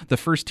 the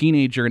first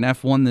teenager in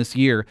F1 this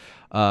year.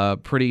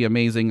 Pretty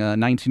amazing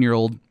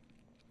 19-year-old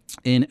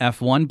in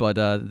F1,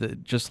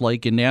 but just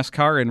like in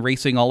NASCAR and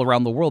racing all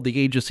around the world, the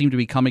ages seem to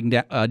be coming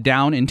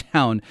down and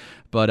down.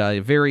 But a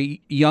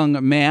very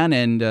young man,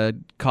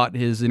 and caught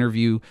his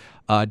interview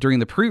during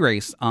the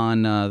pre-race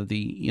on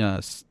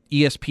the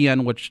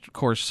ESPN, which of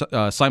course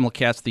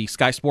simulcasts the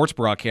Sky Sports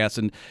broadcast,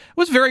 and it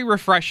was very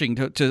refreshing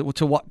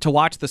to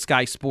watch the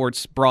Sky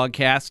Sports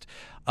broadcast.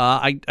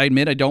 I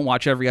admit I don't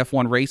watch every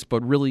F1 race,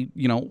 but really,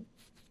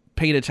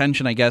 paid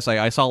attention, I guess.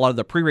 I saw a lot of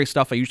the pre-race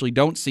stuff I usually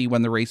don't see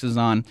when the race is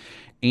on,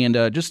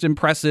 and just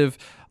impressive.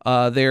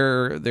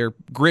 Their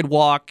grid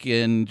walk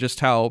and just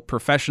how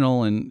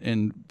professional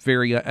and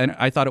very. And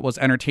I thought it was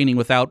entertaining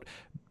without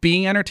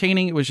being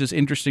entertaining. It was just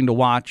interesting to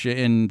watch,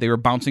 and they were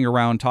bouncing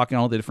around, talking to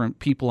all the different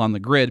people on the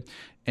grid,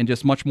 and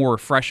just much more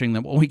refreshing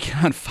than what we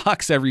get on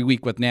Fox every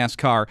week with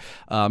NASCAR.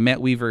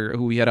 Matt Weaver,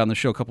 who we had on the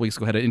show a couple weeks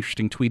ago, had an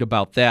interesting tweet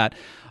about that.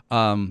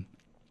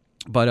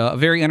 But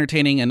very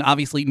entertaining, and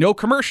obviously no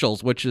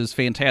commercials, which is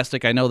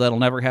fantastic. I know that'll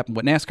never happen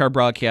with NASCAR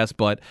broadcasts,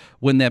 but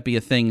wouldn't that be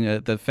a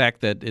thing? The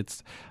fact that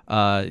it's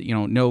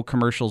no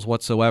commercials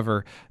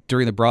whatsoever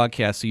during the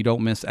broadcast, so you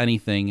don't miss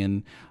anything,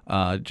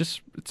 and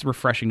just it's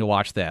refreshing to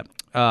watch that.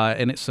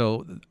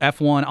 So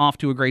F1 off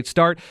to a great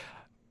start.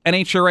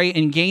 NHRA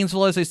in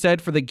Gainesville, as I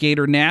said, for the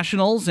Gator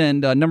Nationals,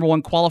 and number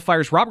one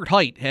qualifiers, Robert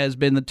Hight has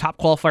been the top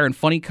qualifier in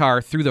Funny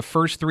Car through the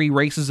first 3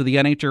 races of the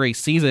NHRA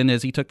season,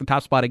 as he took the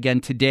top spot again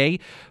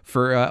today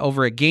for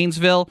over at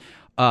Gainesville.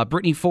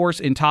 Brittany Force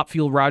in Top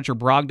Fuel, Roger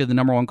Brogdon, the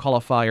number one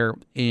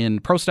qualifier in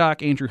Pro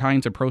Stock, Andrew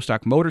Hines in Pro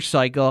Stock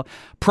Motorcycle.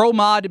 Pro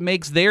Mod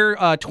makes their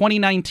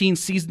 2019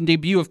 season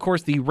debut. Of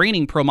course, the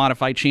reigning Pro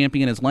Modified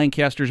champion is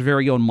Lancaster's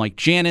very own Mike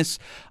Janis.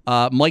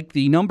 Mike,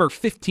 the number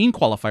 15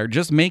 qualifier,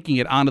 just making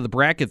it onto the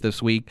bracket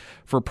this week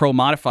for Pro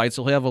Modified,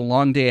 so he'll have a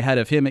long day ahead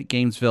of him at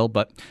Gainesville,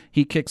 but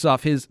he kicks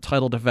off his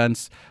title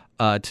defense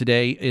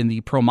today in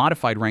the Pro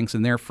Modified ranks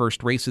in their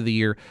first race of the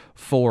year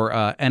for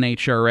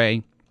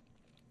NHRA.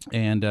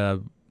 And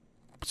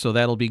so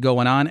that'll be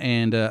going on.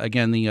 And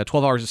again, the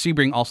 12 Hours of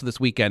Sebring also this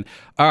weekend.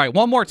 All right,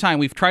 one more time.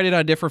 We've tried it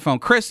on a different phone.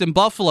 Chris in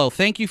Buffalo,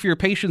 thank you for your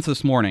patience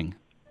this morning.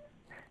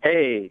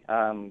 Hey,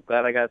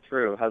 glad I got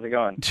through. How's it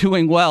going?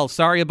 Doing well.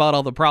 Sorry about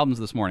all the problems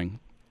this morning.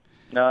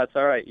 No, it's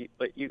all right.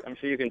 I'm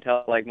sure you can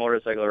tell, like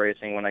motorcycle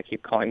racing, when I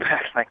keep calling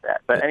back like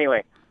that. But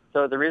anyway,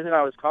 so the reason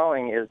I was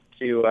calling is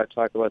to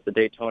talk about the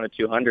Daytona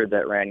 200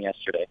 that ran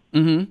yesterday.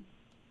 Mm-hmm.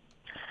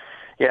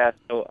 Yeah,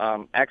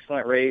 so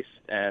excellent race,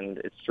 and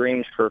it's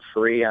streamed for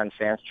free on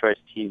Fans Choice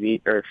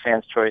TV or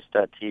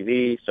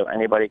fanschoice.tv, so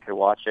anybody could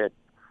watch it.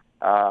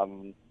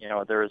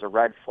 There was a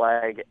red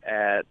flag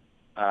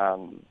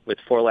with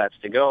 4 laps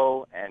to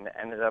go, and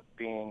ended up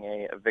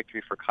being a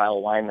victory for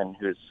Kyle Wyman,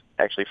 who's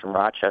actually from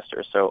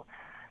Rochester. So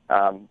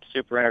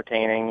super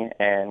entertaining,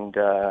 and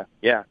I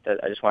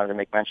just wanted to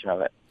make mention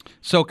of it.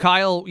 So,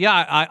 Kyle,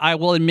 I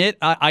will admit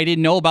I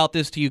didn't know about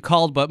this till you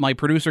called, but my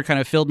producer kind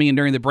of filled me in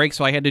during the break,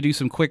 so I had to do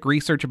some quick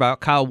research about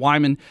Kyle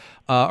Wyman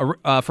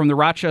from the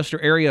Rochester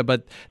area.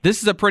 But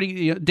this is a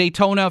pretty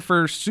Daytona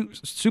for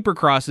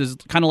Supercross is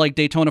kind of like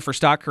Daytona for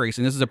stock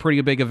racing. This is a pretty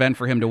big event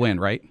for him to win,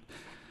 right?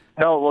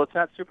 No, well, it's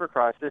not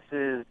Supercross.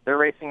 They're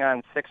racing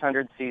on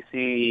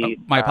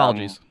 600cc. My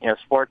apologies.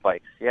 Sport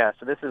bikes. Yeah,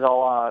 so this is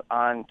all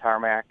on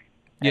tarmac.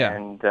 Yeah.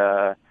 And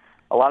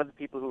a lot of the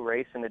people who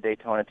race in the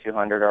Daytona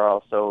 200 are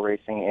also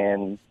racing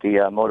in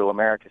the Moto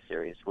America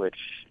series, which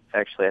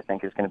actually I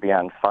think is going to be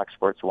on Fox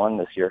Sports 1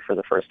 this year for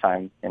the first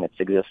time in its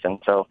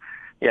existence. So,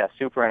 yeah,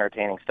 super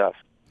entertaining stuff.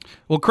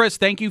 Well, Chris,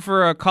 thank you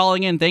for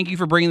calling in. Thank you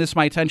for bringing this to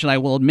my attention. I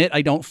will admit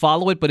I don't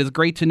follow it, but it's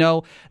great to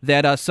know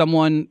that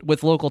someone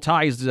with local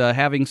ties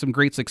having some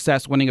great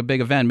success winning a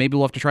big event. Maybe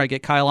we'll have to try to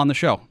get Kyle on the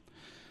show.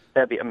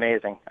 That'd be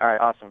amazing. All right,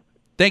 awesome.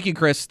 Thank you,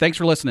 Chris. Thanks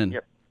for listening.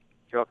 Yep.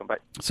 You're welcome. Bye.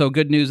 So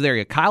good news there.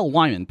 Yeah, Kyle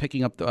Wyman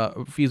picking up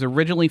he's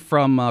originally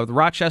from the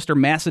Rochester,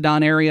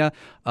 Macedon area,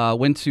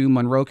 went to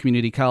Monroe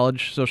Community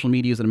College. Social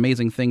media is an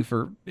amazing thing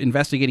for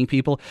investigating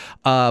people.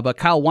 But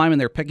Kyle Wyman,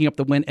 they're picking up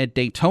the win at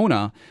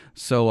Daytona.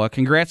 So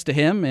congrats to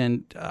him.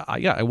 And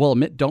I will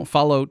admit, don't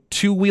follow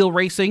two-wheel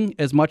racing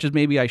as much as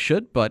maybe I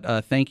should.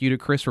 But thank you to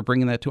Chris for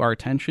bringing that to our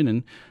attention.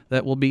 And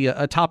that will be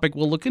a topic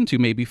we'll look into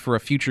maybe for a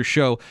future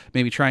show.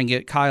 Maybe try and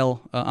get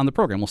Kyle on the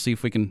program. We'll see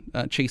if we can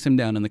chase him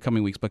down in the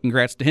coming weeks. But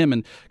congrats to him,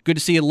 and good to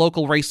see a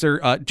local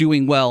racer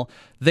doing well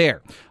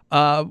there.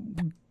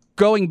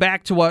 Going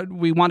back to what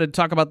we wanted to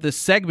talk about this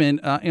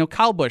segment,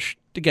 Kyle Busch,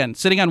 again,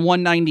 sitting on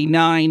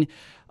 199.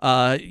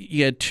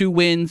 He had 2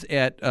 wins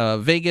at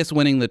Vegas,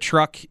 winning the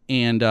truck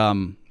and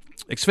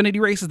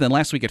Xfinity races. Then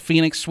last week at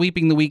Phoenix,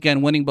 sweeping the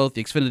weekend, winning both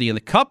the Xfinity and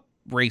the Cup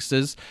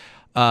races.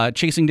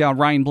 Chasing down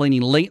Ryan Blaney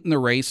late in the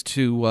race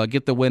to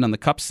get the win on the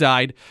Cup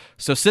side.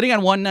 So sitting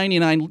on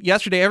 199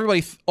 yesterday,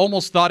 everybody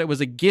almost thought it was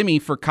a gimme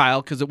for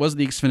Kyle because it was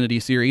the Xfinity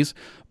Series.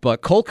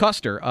 But Cole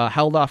Custer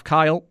held off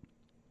Kyle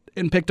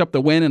and picked up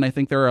the win, and I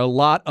think there are a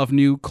lot of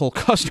new Cole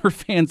Custer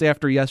fans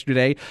after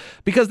yesterday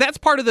because that's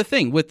part of the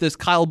thing with this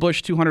Kyle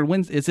Busch 200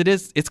 wins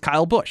it's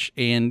Kyle Busch,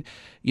 and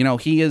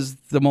he is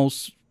the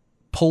most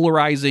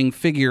polarizing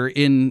figure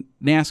in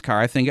NASCAR.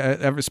 I think,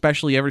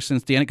 especially ever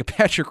since Danica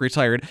Patrick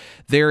retired,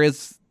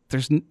 there's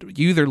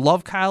you either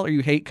love Kyle or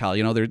you hate Kyle.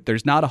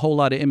 There's not a whole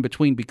lot of in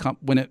between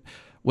when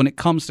it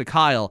comes to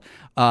Kyle.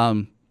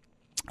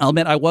 I'll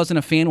admit I wasn't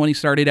a fan when he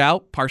started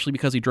out, partially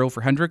because he drove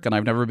for Hendrick, and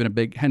I've never been a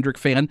big Hendrick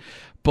fan,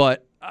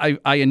 but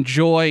I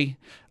enjoy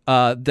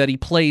that he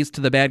plays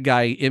to the bad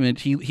guy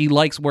image. He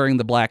likes wearing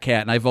the black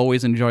hat, and I've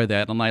always enjoyed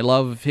that. And I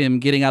love him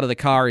getting out of the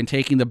car and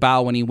taking the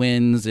bow when he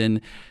wins, and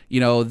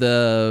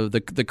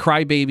the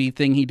crybaby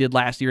thing he did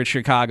last year at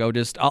Chicago.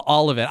 Just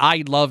all of it.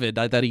 I love it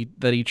that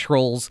he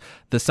trolls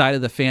the side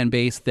of the fan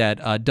base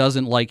that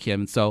doesn't like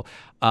him. So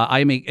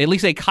I'm at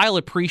least a Kyle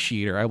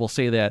appreciator. I will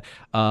say that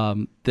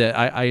that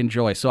I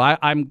enjoy. So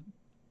I'm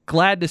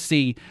glad to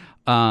see.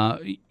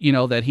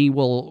 That he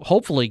will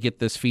hopefully get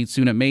this feat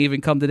soon. It may even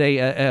come today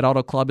at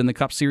Auto Club in the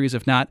Cup Series.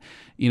 If not,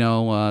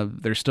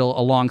 there's still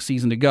a long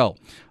season to go.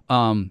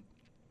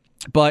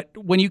 But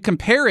when you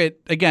compare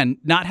it, again,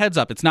 not heads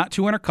up, it's not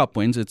 200 Cup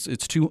wins. It's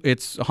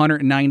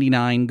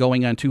 199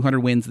 going on 200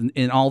 wins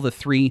in all the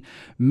three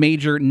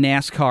major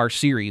NASCAR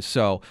series.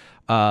 So,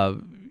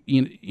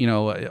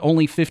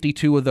 only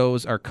 52 of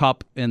those are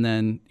Cup, and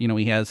then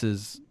he has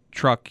his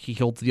truck. He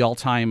holds the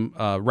all-time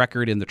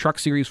record in the Truck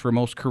Series for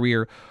most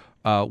career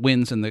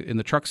wins in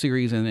the Truck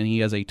Series, and then he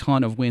has a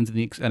ton of wins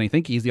and I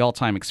think he's the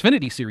all-time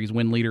Xfinity Series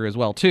win leader as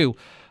well too.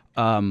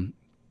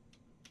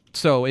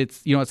 So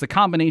it's it's a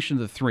combination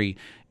of the three,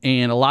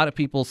 and a lot of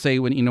people say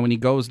when he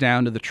goes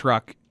down to the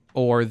Truck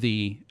or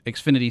the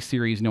Xfinity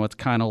Series, it's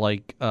kind of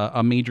like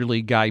a major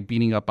league guy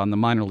beating up on the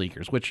minor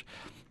leaguers, which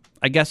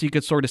I guess you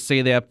could sort of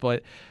say that,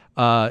 but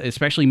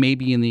especially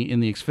maybe in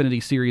the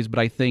Xfinity Series, but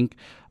I think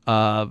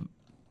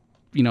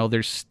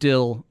there's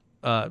still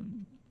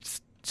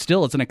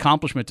it's an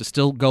accomplishment to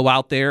still go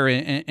out there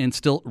and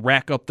still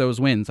rack up those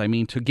wins. I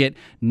mean, to get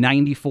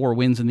 94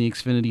 wins in the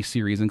Xfinity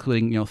Series,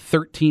 including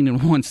 13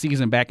 in one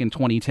season back in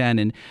 2010,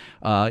 and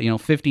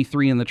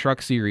 53 in the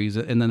Truck Series,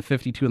 and then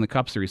 52 in the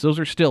Cup Series. Those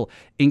are still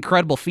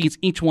incredible feats,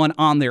 each one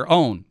on their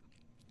own.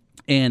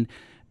 And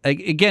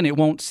again, it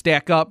won't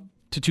stack up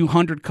to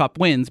 200 Cup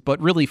wins,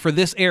 but really for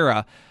this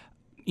era,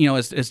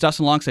 as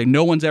Dustin Long said,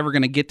 no one's ever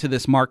going to get to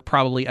this mark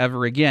probably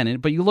ever again.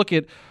 But you look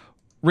at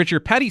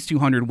Richard Petty's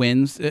 200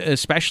 wins,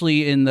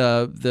 especially in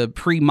the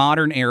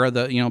pre-modern era,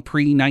 the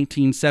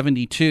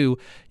pre-1972,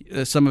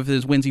 some of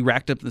his wins he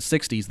racked up in the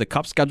 60s. The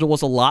Cup schedule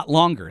was a lot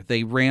longer.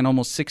 They ran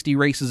almost 60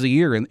 races a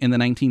year in the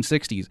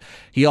 1960s.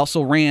 He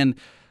also ran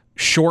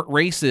short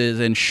races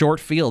and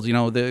short fields.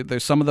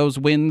 There's some of those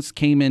wins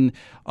came in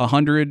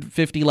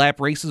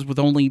 150-lap races with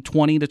only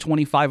 20 to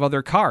 25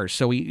 other cars.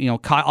 So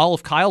all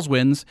of Kyle's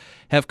wins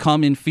have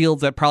come in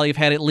fields that probably have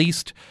had at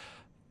least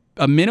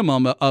a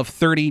minimum of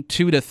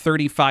 32 to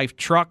 35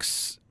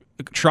 trucks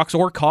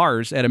or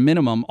cars at a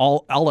minimum,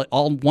 all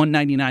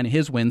 199 of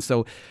his wins.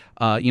 So,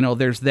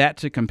 there's that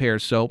to compare.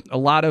 So a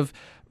lot of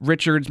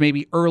Richard's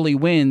maybe early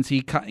wins,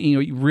 he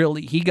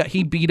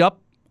beat up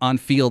on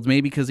fields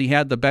maybe because he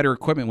had the better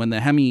equipment when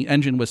the Hemi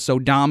engine was so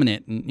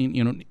dominant, and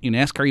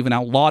NASCAR even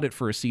outlawed it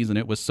for a season.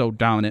 It was so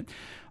dominant.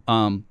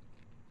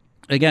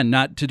 Again,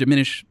 not to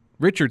diminish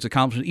Richard's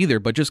accomplishment either,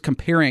 but just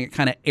comparing it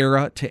kind of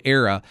era to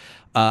era,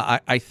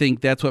 I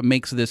think that's what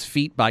makes this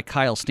feat by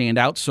Kyle stand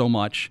out so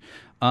much.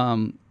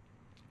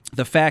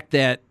 The fact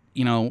that,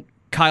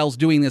 Kyle's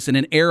doing this in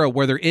an era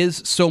where there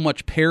is so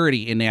much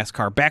parity in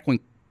NASCAR. Back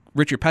when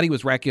Richard Petty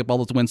was racking up all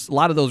those wins, a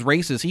lot of those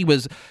races, he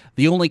was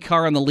the only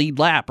car on the lead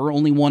lap, or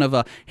only one of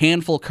a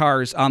handful of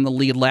cars on the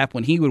lead lap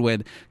when he would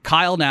win.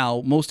 Kyle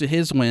now, most of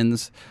his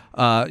wins,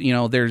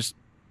 there's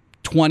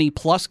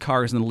 20-plus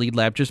cars in the lead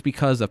lap just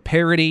because of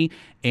parity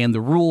and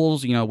the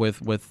rules,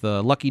 with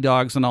lucky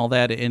dogs and all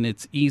that, and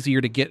it's easier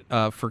to get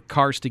for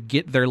cars to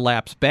get their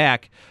laps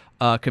back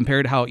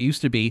compared to how it used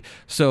to be.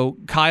 So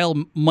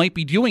Kyle might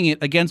be doing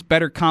it against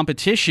better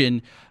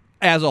competition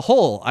as a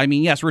whole. I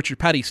mean, yes, Richard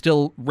Petty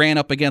still ran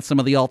up against some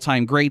of the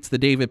all-time greats, the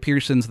David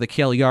Pearsons, the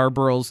Cale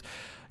Yarboroughs,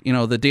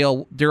 the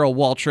Darrell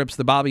Waltrips,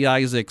 the Bobby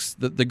Isaacs,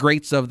 the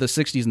greats of the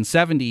 60s and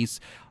 70s,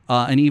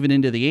 and even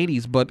into the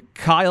 80s. But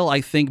Kyle,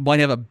 I think,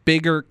 might have a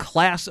bigger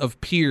class of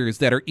peers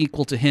that are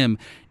equal to him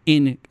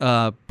in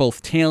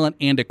both talent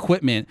and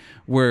equipment,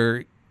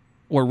 where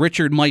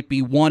Richard might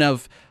be one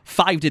of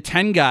 5 to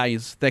 10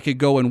 guys that could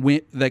go and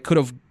win, that could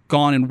have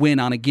gone and win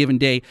on a given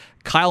day.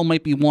 Kyle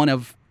might be one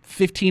of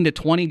 15 to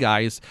 20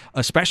 guys,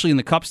 especially in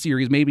the Cup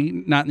Series, maybe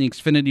not in the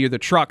Xfinity or the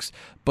Trucks,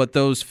 but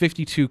those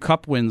 52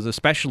 Cup wins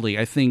especially,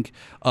 I think,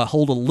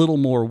 hold a little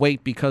more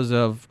weight because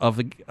of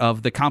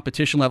the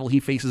competition level he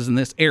faces in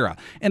this era.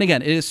 And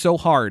again, it is so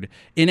hard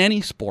in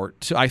any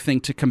sport, I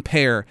think, to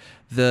compare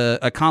the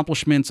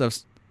accomplishments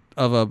of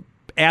a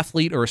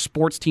athlete or a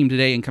sports team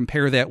today and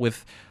compare that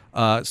with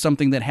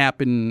something that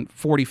happened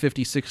 40,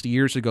 50, 60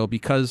 years ago,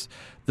 because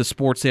the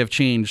sports have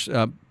changed.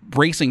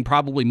 Racing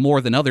probably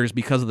more than others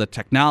because of the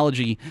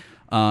technology.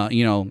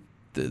 The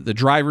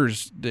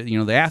drivers,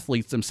 the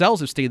athletes themselves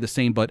have stayed the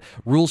same, but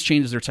rules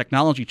changes, their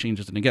technology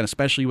changes. And again,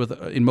 especially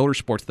in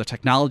motorsports, the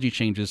technology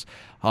changes.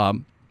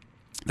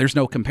 There's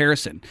no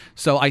comparison.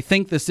 So I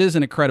think this is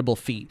an incredible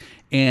feat.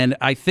 And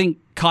I think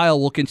Kyle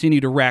will continue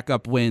to rack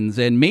up wins,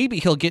 and maybe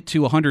he'll get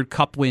to 100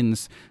 Cup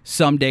wins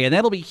someday. And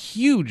that'll be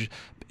huge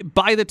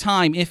by the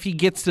time, if he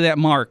gets to that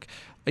mark.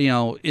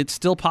 it's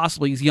still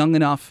possible. He's young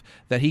enough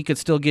that he could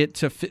still get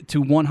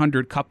to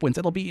 100 Cup wins.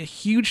 It'll be a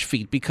huge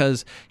feat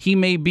because he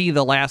may be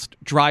the last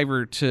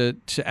driver to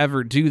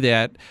ever do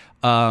that.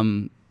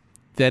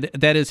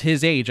 That is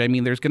his age. I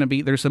mean,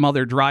 there's some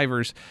other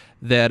drivers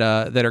that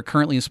are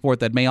currently in sport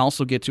that may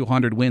also get to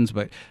 100 wins,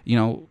 but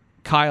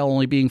Kyle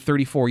only being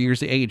 34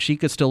 years of age, he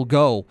could still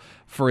go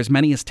for as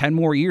many as 10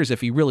 more years if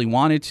he really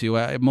wanted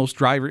to. Most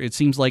drivers, it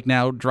seems like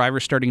now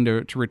drivers starting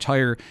to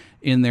retire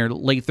in their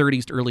late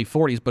 30s to early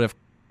 40s, but if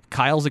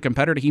Kyle's a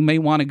competitor, he may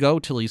want to go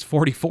till he's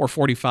 44,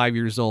 45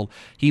 years old.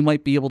 He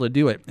might be able to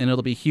do it, and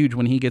it'll be huge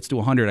when he gets to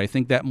 100. I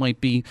think that might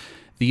be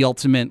the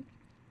ultimate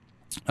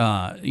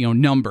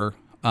number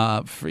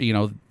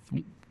for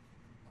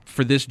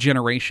this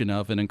generation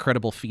of an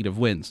incredible feat of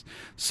wins.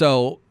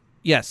 So,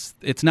 yes,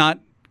 it's not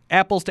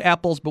apples to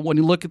apples, but when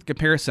you look at the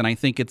comparison, I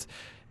think it's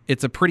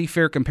a pretty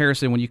fair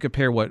comparison when you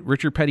compare what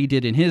Richard Petty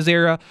did in his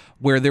era,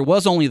 where there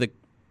was only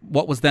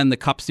what was then the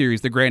Cup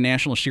Series, the Grand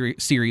National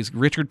Series.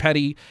 Richard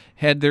Petty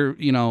had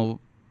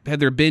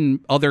there been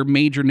other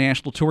major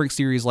national touring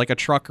series like a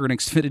Truck or an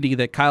Xfinity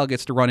that Kyle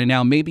gets to run in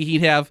now, maybe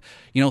he'd have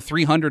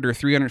 300 or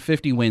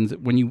 350 wins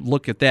when you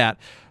look at that.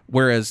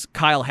 Whereas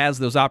Kyle has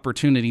those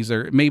opportunities,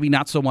 or maybe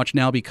not so much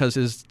now because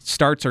his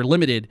starts are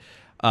limited.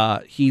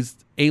 He's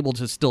able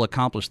to still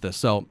accomplish this.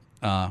 So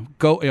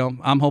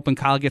I'm hoping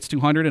Kyle gets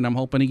 200, and I'm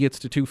hoping he gets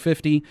to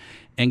 250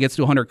 and gets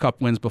to 100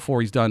 Cup wins before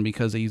he's done,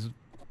 because he's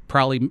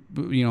probably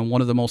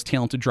one of the most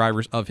talented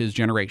drivers of his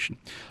generation.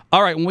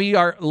 All right, when we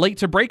are late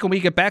to break, when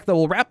we get back, though,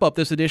 we'll wrap up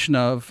this edition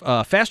of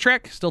Fast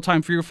Track. Still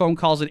time for your phone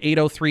calls at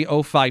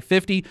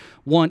 803-0550,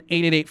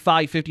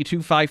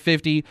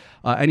 1-888-552-550.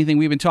 Anything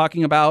we've been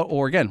talking about,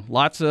 or again,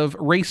 lots of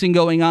racing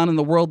going on in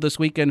the world this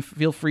weekend.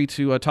 Feel free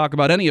to talk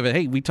about any of it.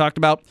 Hey, we talked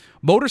about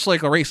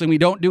motorcycle racing. We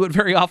don't do it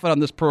very often on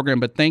this program,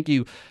 but thank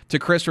you to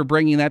Chris for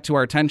bringing that to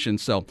our attention.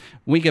 So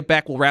when we get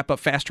back, we'll wrap up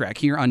Fast Track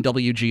here on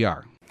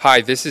WGR.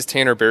 Hi, this is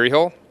Tanner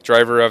Berryhill,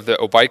 driver of the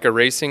Obaika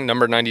Racing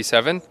number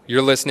 97.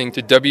 You're listening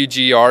to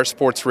WGR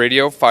Sports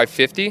Radio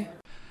 550.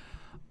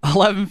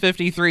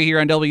 11:53 here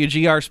on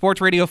WGR Sports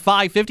Radio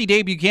 550.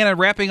 Dave Buchanan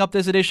wrapping up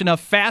this edition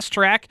of Fast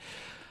Track.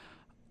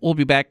 We'll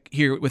be back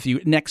here with you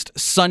next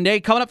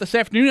Sunday. Coming up this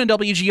afternoon on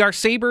WGR,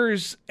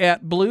 Sabres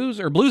at Blues,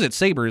 or Blues at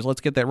Sabres.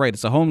 Let's get that right.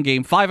 It's a home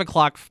game, 5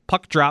 o'clock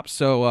puck drop.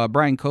 So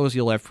Brian Cozy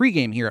will have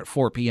pregame here at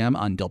 4 p.m.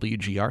 on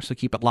WGR. So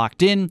keep it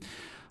locked in.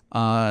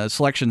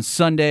 Selection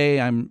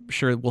Sunday, I'm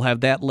sure we'll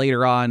have that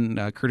later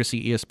on,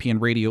 courtesy ESPN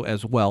Radio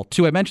as well.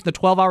 Too, I mentioned the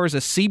 12 Hours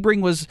of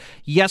Sebring was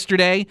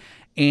yesterday,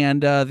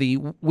 and the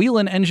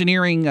Whelen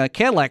Engineering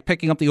Cadillac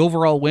picking up the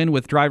overall win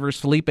with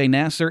drivers Felipe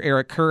Nasser,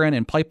 Eric Curran,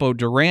 and Pipo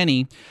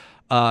Durrani.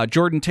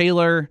 Jordan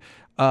Taylor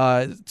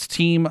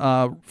team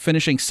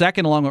finishing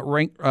second along with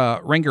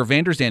Renger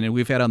van der Zanden, who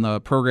we've had on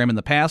the program in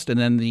the past, and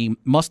then the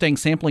Mustang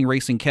Sampling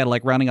Racing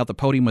Cadillac rounding out the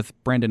podium with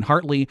Brendan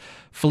Hartley,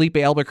 Felipe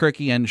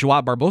Albuquerque, and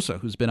Joao Barbosa,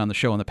 who's been on the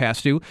show in the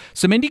past too.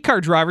 Some IndyCar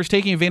drivers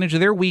taking advantage of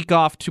their week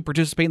off to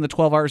participate in the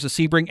 12 Hours of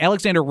Sebring.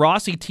 Alexander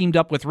Rossi teamed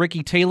up with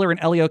Ricky Taylor and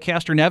Elio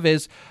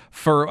Castroneves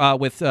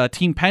with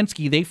Team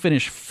Penske. They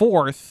finished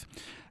fourth.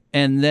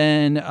 And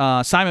then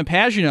Simon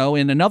Pagenaud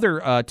in another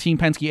Team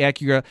Penske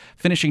Acura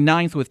finishing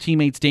ninth with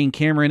teammates Dane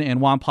Cameron and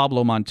Juan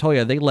Pablo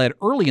Montoya. They led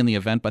early in the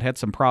event but had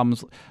some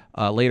problems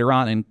later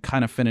on and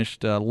kind of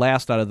finished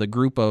last out of the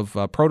group of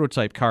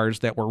prototype cars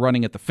that were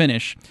running at the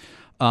finish.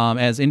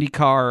 As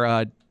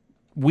IndyCar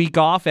week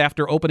off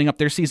after opening up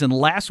their season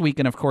last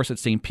weekend, of course, at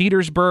St.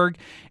 Petersburg.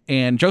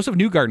 And Joseph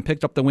Newgarden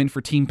picked up the win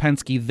for Team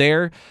Penske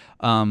there.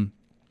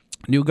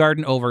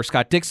 Newgarden over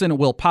Scott Dixon,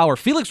 Will Power.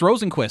 Felix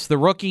Rosenqvist, the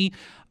rookie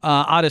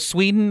out of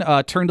Sweden,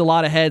 turned a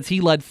lot of heads.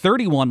 He led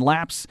 31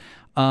 laps,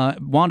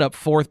 wound up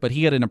fourth, but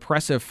he had an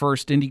impressive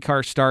first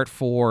IndyCar start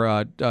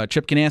for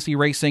Chip Ganassi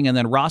Racing, and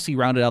then Rossi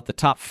rounded out the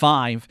top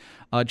five.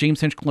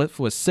 James Hinchcliffe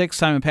was sixth.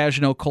 Simon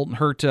Pagenaud, Colton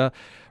Herta,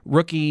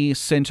 rookie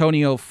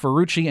Santonio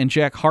Ferrucci, and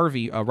Jack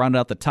Harvey rounded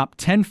out the top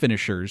 10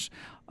 finishers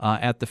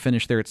at the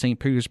finish there at St.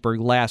 Petersburg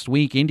last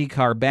week.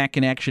 IndyCar back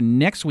in action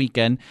next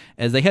weekend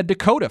as they head to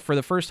Dakota for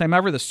the first time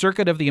ever. The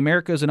Circuit of the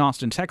Americas in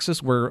Austin,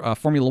 Texas, where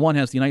Formula One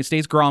has the United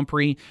States Grand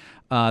Prix.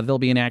 They'll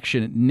be in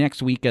action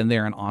next weekend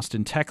there in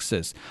Austin,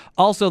 Texas.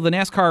 Also, the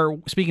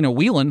NASCAR, speaking of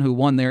Whelen, who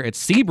won there at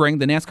Sebring,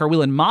 the NASCAR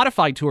Whelen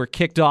Modified Tour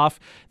kicked off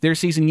their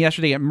season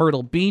yesterday at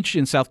Myrtle Beach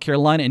in South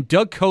Carolina. And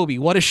Doug Coby,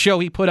 what a show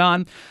he put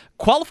on.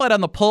 Qualified on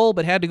the pole,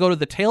 but had to go to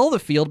the tail of the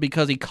field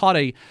because he caught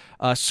a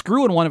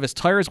screw in one of his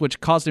tires, which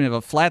caused him to have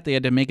a flat. They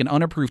had to make an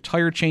unapproved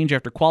tire change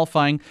after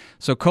qualifying.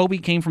 So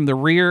Coby came from the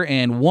rear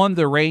and won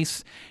the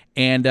race.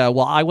 And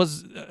while I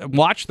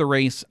watched the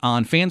race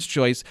on Fans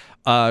Choice,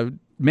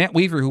 Matt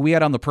Weaver, who we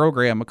had on the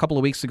program a couple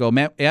of weeks ago,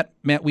 at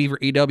Matt Weaver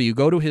EW,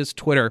 go to his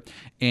Twitter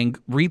and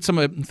read some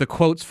of the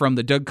quotes from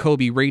the Doug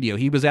Coby radio.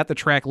 He was at the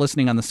track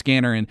listening on the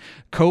scanner, and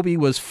Coby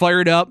was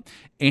fired up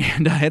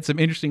and had some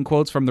interesting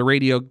quotes from the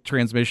radio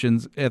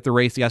transmissions at the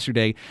race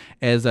yesterday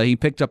as he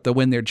picked up the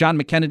win there. John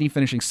McKennedy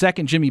finishing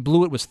second. Jimmy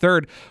Blewett was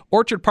third.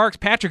 Orchard Park's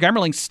Patrick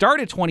Emmerling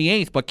started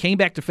 28th, but came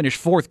back to finish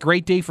fourth.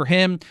 Great day for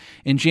him.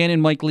 And Jan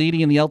and Mike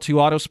Leedy in the L2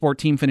 Autosport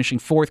team finishing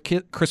fourth.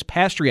 Chris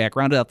Pastriak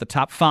rounded out the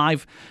top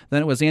 5.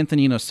 Then it was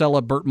Anthony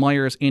Nocella, Burt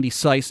Myers, Andy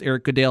Seiss,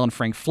 Eric Goodale, and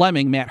Frank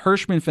Fleming. Matt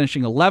Hirschman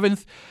finishing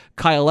 11th.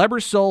 Kyle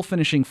Ebersole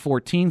finishing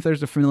 14th.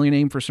 There's a familiar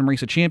name for some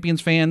Race of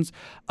Champions fans.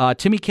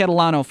 Timmy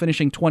Catalano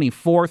finishing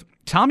 24th.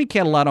 Tommy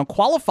Catalano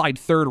qualified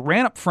third,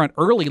 ran up front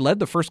early, led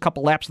the first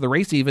couple laps of the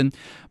race even,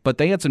 but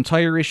they had some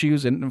tire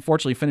issues and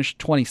unfortunately finished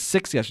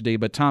 26th yesterday.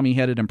 But Tommy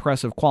had an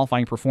impressive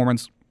qualifying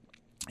performance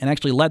and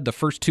actually led the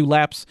first 2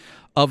 laps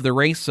of the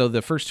race. So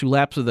the first 2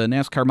 laps of the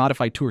NASCAR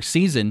Modified Tour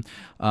season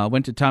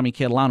went to Tommy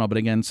Catalano, but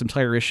again, some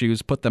tire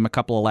issues put them a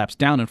couple of laps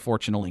down,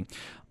 unfortunately.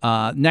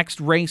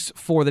 Next race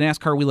for the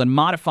NASCAR Whelen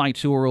Modified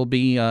Tour will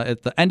be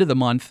at the end of the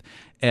month,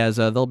 as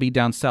they'll be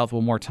down south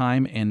one more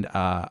time, and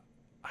I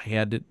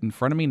had it in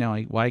front of me now.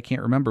 I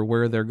can't remember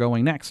where they're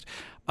going next.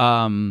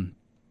 Hang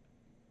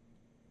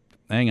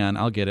on,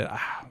 I'll get it.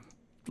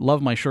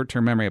 Love my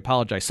short-term memory. I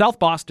apologize. South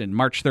Boston,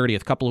 March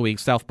 30th, couple of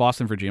weeks. South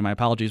Boston, Virginia. My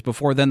apologies.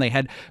 Before then, they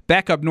head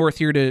back up north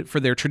here for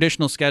their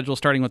traditional schedule,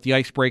 starting with the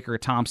Icebreaker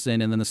at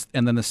Thompson and then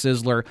the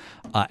Sizzler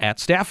at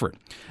Stafford.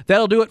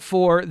 That'll do it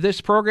for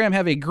this program.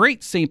 Have a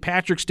great St.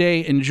 Patrick's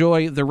Day.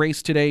 Enjoy the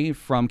race today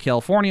from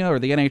California, or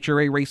the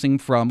NHRA racing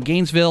from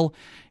Gainesville,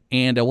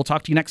 and we'll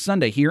talk to you next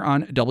Sunday here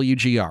on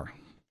WGR.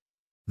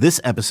 This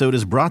episode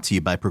is brought to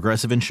you by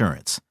Progressive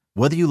Insurance.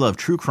 Whether you love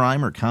true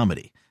crime or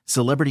comedy,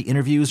 celebrity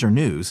interviews or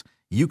news,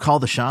 you call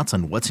the shots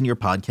on what's in your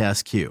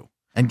podcast queue.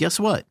 And guess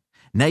what?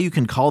 Now you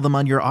can call them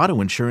on your auto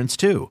insurance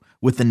too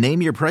with the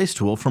Name Your Price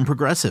tool from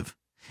Progressive.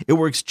 It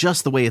works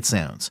just the way it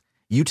sounds.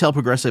 You tell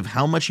Progressive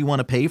how much you want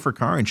to pay for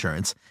car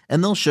insurance,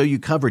 and they'll show you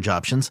coverage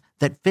options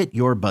that fit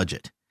your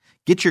budget.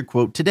 Get your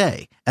quote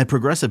today at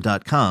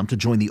Progressive.com to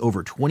join the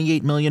over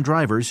 28 million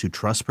drivers who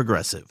trust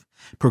Progressive.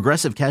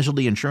 Progressive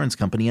Casualty Insurance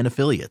Company and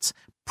Affiliates.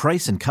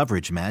 Price and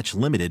coverage match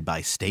limited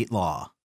by state law.